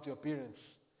about your parents,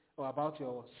 or about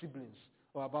your siblings,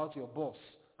 or about your boss,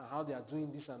 and how they are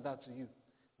doing this and that to you.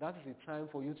 That is a time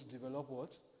for you to develop what?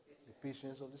 The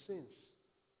patience of the saints.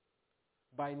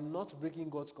 By not breaking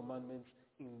God's commandments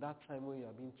in that time when you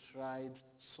are being tried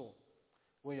sore,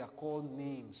 when you are called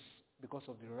names because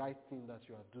of the right thing that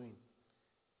you are doing.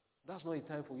 That's not a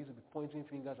time for you to be pointing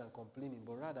fingers and complaining,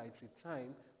 but rather it's a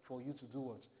time for you to do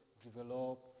what?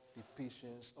 Develop the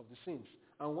patience of the saints.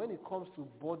 And when it comes to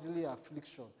bodily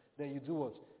affliction, then you do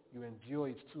what? You endure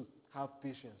it too. Have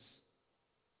patience.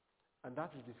 And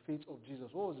that is the faith of Jesus.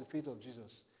 What was the faith of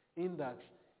Jesus? In that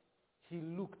he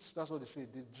looked, that's what they say,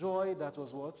 the joy that was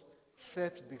what?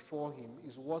 Set before him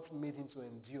is what made him to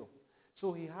endure.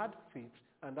 So he had faith,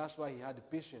 and that's why he had the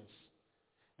patience.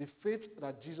 The faith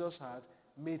that Jesus had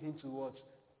made him to what?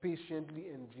 Patiently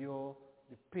endure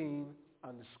the pain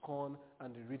and the scorn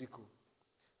and the ridicule.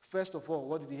 First of all,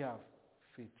 what did he have?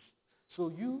 Faith. So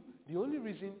the only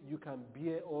reason you can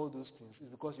bear all those things is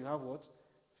because you have what?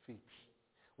 Faith.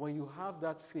 When you have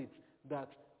that faith that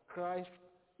Christ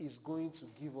is going to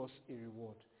give us a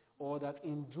reward, or that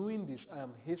in doing this I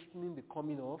am hastening the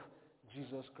coming of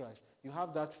Jesus Christ. You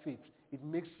have that faith. It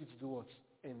makes you to do what?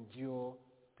 Endure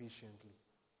patiently.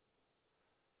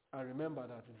 And remember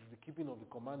that it is the keeping of the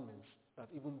commandments that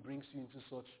even brings you into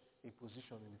such a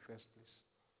position in the first place.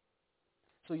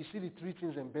 So you see the three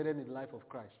things embedded in the life of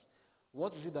Christ.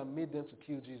 What is it that made them to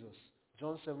kill Jesus?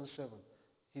 John 7:7.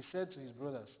 He said to his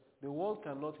brothers, the world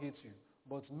cannot hate you,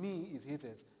 but me it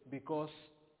hated because,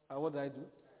 what did I do?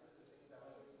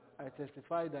 I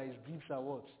testify that his deeds are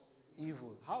what?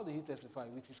 Evil. How did he testify?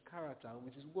 With his character and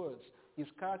with his words. His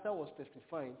character was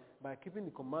testifying by keeping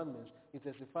the commandments. He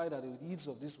testified that the deeds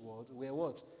of this world were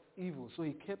what? Evil. So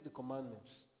he kept the commandments.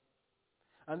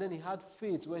 And then he had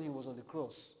faith when he was on the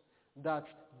cross that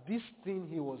this thing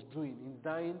he was doing in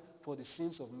dying for the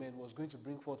sins of men was going to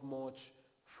bring forth much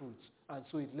fruit. And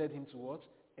so it led him to what?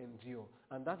 Endure.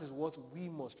 And that is what we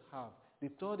must have. The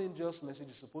third angel's message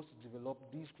is supposed to develop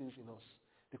these things in us.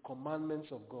 The commandments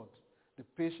of God, the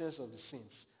patience of the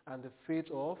saints, and the faith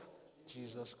of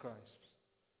Jesus Christ.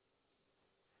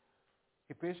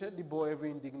 He patiently bore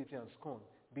every indignity and scorn.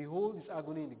 Behold his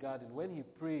agony in the garden when he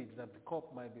prayed that the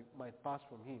cup might pass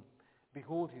from him.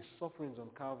 Behold his sufferings on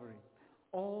Calvary.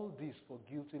 All this for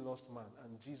guilty lost man.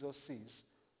 And Jesus says,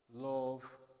 love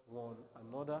one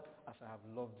another as I have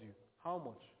loved you. How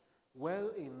much? Well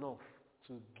enough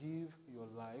to give your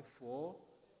life for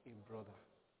a brother.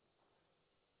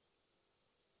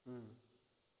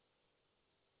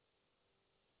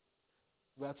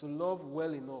 We are to love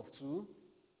well enough to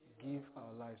give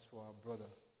our lives for our brother.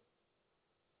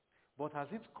 But has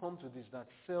it come to this that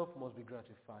self must be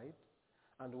gratified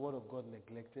and the word of God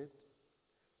neglected?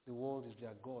 The world is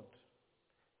their God.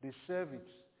 They serve it,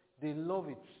 they love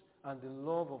it, and the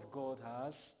love of God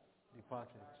has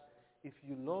departed. If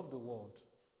you love the world,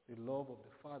 the love of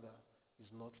the Father is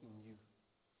not in you.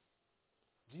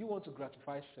 Do you want to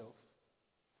gratify self?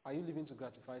 Are you living to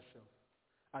gratify self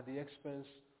at the expense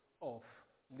of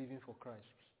living for Christ?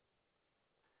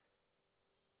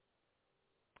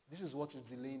 This is what is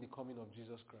delaying the coming of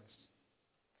Jesus Christ.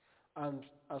 And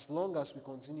as long as we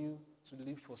continue to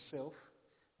live for self,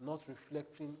 not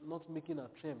reflecting, not making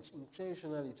attempts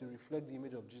intentionally to reflect the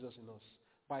image of Jesus in us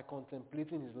by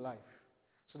contemplating his life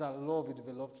so that love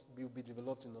will be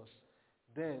developed in us,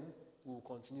 then we will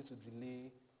continue to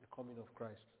delay the coming of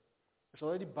Christ. It's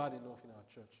already bad enough in our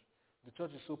church. The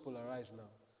church is so polarized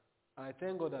now. And I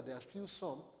thank God that there are still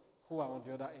some who are on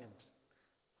the other end.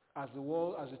 As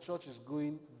the church is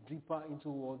going deeper into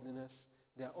worldliness,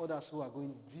 there are others who are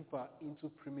going deeper into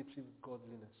primitive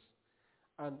godliness.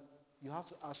 And you have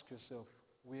to ask yourself,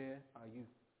 where are you?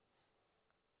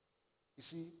 You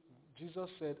see, Jesus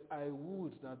said, I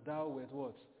would that thou wert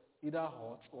what? Either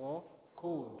hot or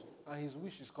cold. And his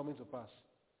wish is coming to pass.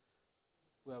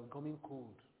 We are becoming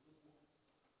cold.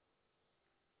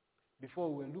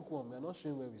 Before we were lukewarm, we are not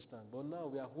showing where we stand. But now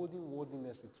we are holding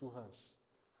worldliness with two hands.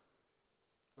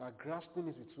 We are grasping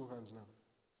it with two hands now.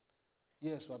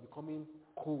 Yes, we are becoming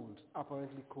cold,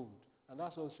 apparently cold. And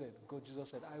that's what said. God, Jesus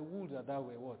said, I would that thou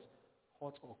were what?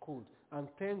 Hot or cold. And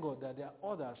thank God that there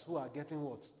are others who are getting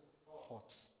what? Hot.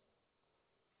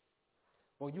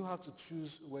 But you have to choose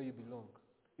where you belong.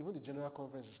 Even the General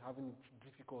Conference is having it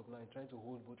difficult now, trying to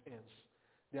hold both ends.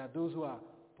 There are those who are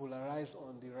polarized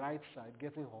on the right side,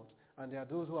 getting hot, and there are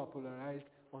those who are polarized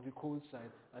on the cold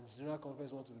side, and the General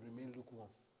Conference wants to remain lukewarm.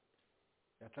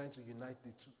 They are trying to unite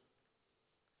the two.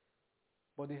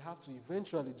 But they have to,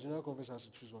 eventually, the General Conference has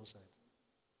to choose one side.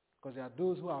 Because there are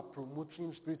those who are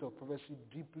promoting spirit of prophecy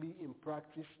deeply in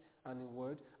practice and in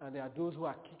word, and there are those who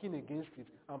are kicking against it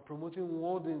and promoting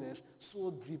worldliness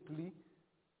so deeply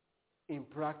in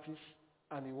practice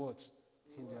and in what?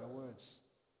 In their words.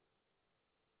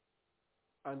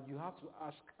 And you have to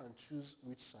ask and choose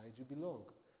which side you belong.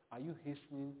 Are you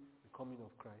hastening the coming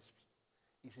of Christ?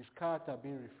 Is his character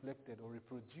being reflected or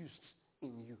reproduced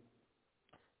in you?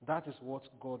 That is what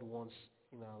God wants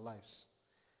in our lives.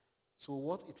 So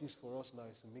what it is for us now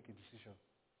is to make a decision.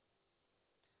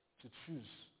 To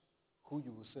choose who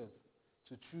you will serve.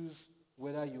 To choose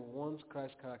whether you want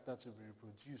Christ's character to be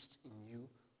reproduced in you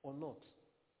or not.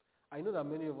 I know that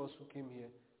many of us who came here,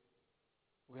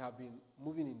 we have been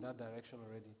moving in that direction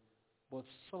already. But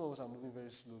some of us are moving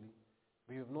very slowly.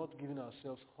 We have not given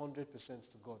ourselves 100%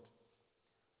 to God.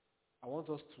 I want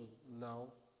us to now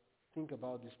think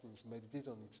about these things, meditate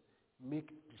on it,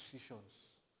 make decisions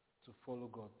to follow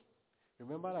God.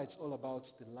 Remember that it's all about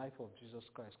the life of Jesus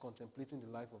Christ, contemplating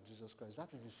the life of Jesus Christ. That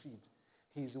is the seed.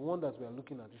 He is the one that we are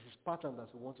looking at. It's his pattern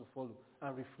that we want to follow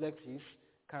and reflect his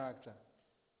character.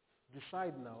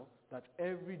 Decide now that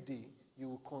every day you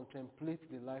will contemplate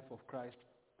the life of Christ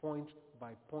point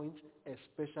by point,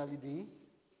 especially the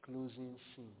closing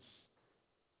scenes.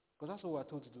 Because that's what we're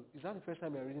told to do. Is that the first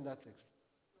time you're reading that text?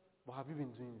 But have you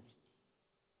been doing it?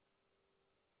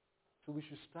 So we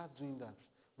should start doing that.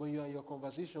 When you are in your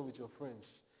conversation with your friends,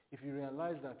 if you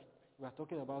realize that we are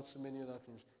talking about so many other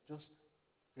things, just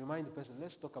remind the person,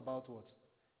 let's talk about what?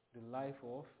 The life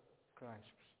of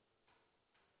Christ.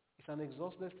 It's an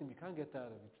exhaustless thing. You can't get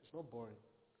tired of it. It's not boring.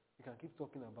 You can keep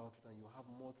talking about it and you have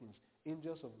more things.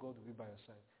 Angels of God will be by your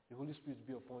side. The Holy Spirit will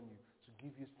be upon you to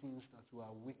give you things that will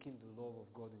awaken the love of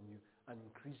God in you and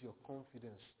increase your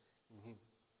confidence in him.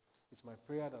 It's my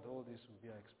prayer that all this will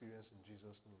be our experience in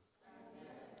Jesus' name.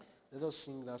 Amen. Let us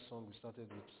sing that song we started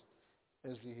with.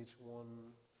 SDH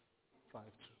 152.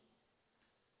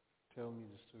 Tell me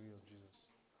the story of Jesus.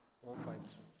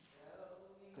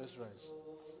 152. Let's rise.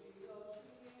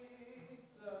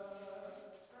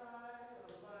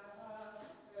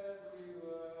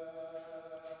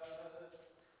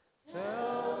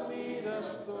 Tell me the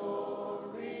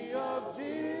story of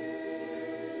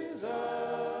Jesus,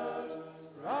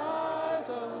 right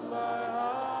on my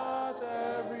heart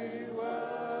every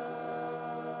word.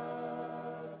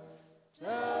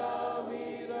 Tell me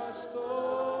the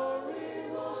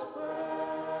story most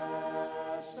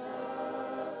precious,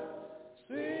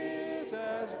 sweet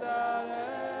as that.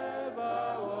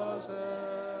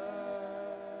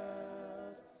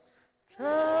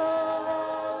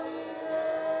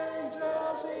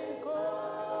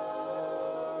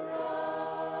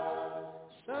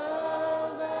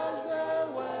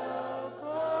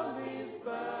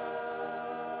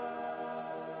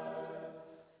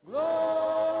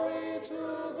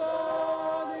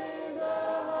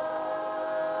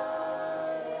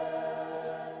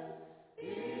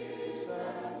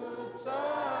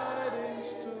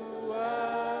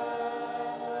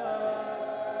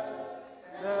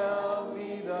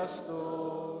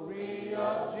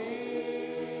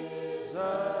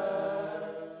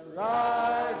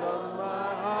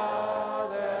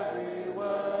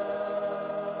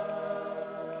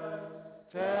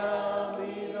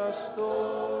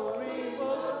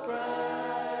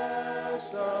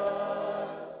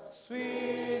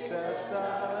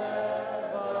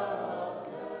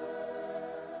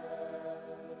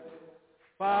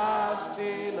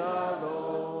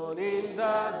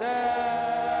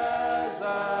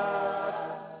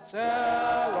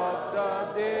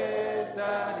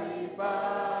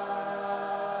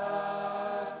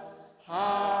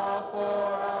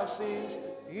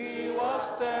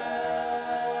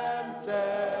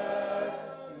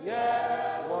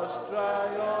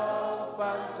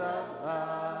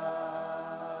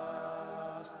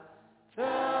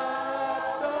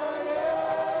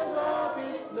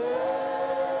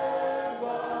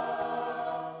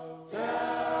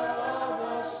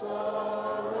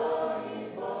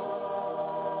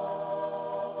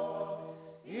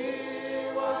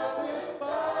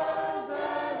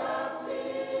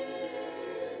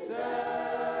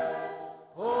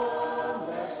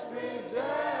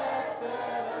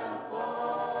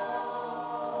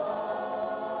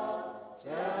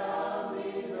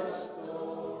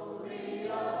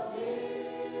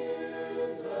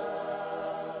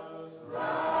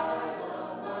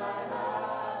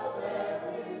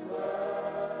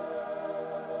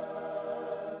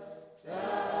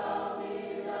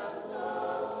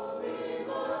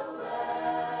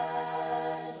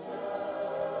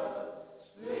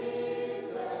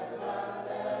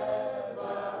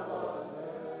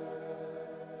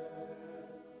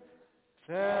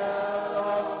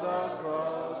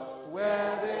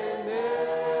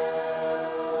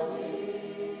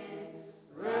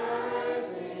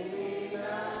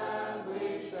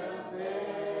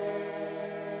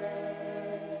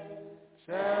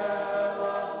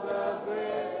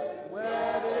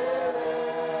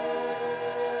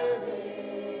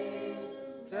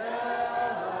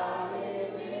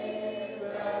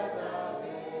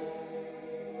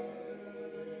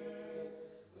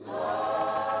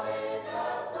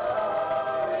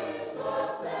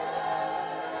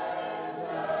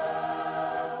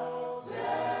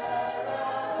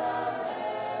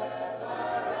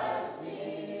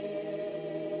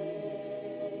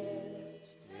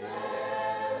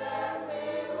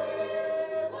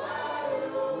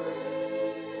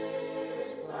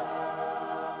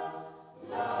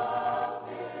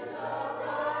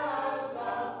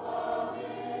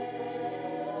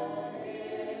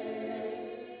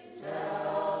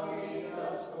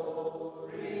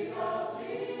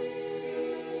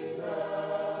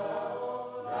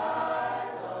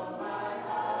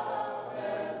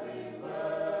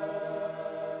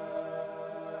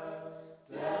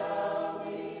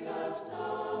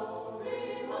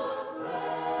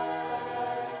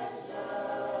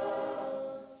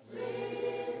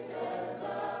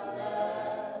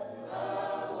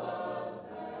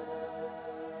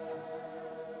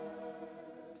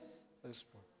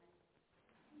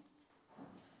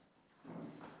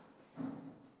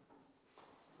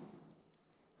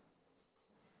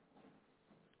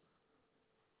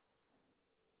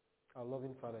 Our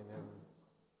loving Father in heaven,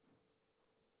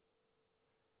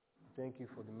 thank you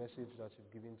for the message that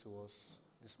you've given to us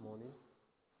this morning.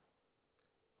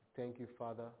 Thank you,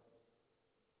 Father,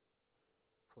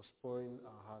 for spurring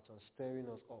our hearts and stirring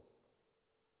us up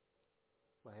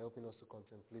by helping us to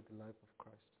contemplate the life of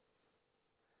Christ.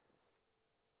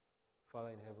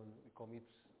 Father in heaven, we commit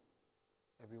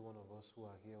every one of us who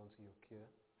are here unto your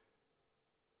care.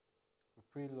 We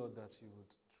pray, Lord, that you would,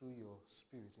 through your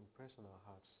Spirit, impress on our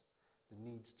hearts the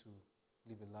need to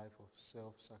live a life of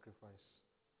self-sacrifice,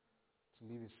 to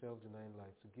live a self-denying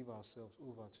life, to give ourselves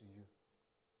over to you.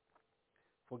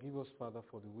 Forgive us, Father,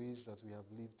 for the ways that we have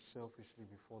lived selfishly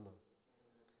before now,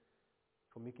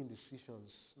 for making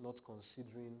decisions not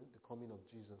considering the coming of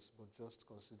Jesus, but just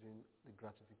considering the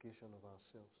gratification of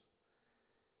ourselves.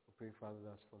 We pray, Father,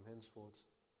 that from henceforth,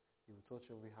 you will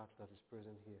touch every heart that is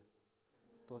present here.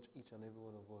 Touch each and every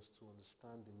one of us to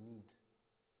understand the need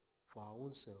for our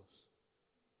own selves,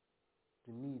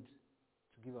 the need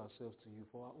to give ourselves to you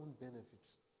for our own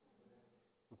benefits.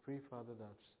 We pray, Father,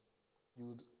 that you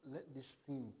would let this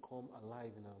theme come alive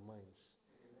in our minds.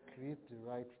 Create the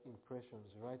right impressions,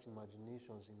 the right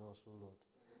imaginations in us, O Lord,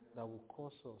 that will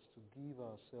cause us to give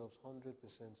ourselves 100%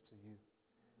 to you.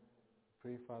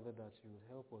 Pray, Father, that you would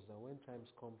help us, that when times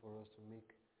come for us to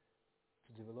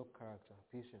develop character,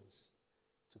 patience,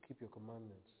 to keep your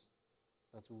commandments,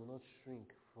 that we will not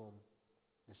shrink from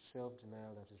the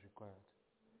self-denial that is required.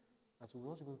 That we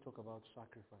will not even talk about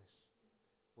sacrifice,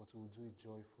 but we will do it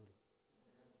joyfully.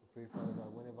 We pray, Father, that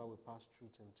whenever we pass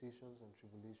through temptations and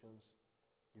tribulations,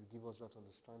 you give us that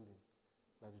understanding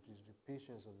that it is the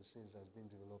patience of the saints that has been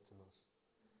developed in us.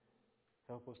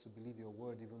 Help us to believe your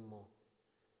word even more,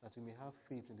 that we may have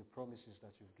faith in the promises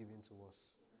that you've given to us,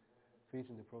 faith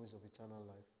in the promise of eternal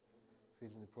life,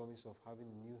 faith in the promise of having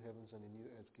a new heavens and a new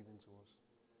earth given to us.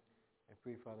 I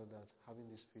pray, Father, that having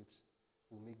this faith,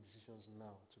 we'll make decisions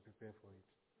now to prepare for it.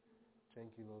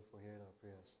 Thank you, Lord, for hearing our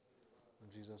prayers. In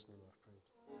Jesus' name I've prayed.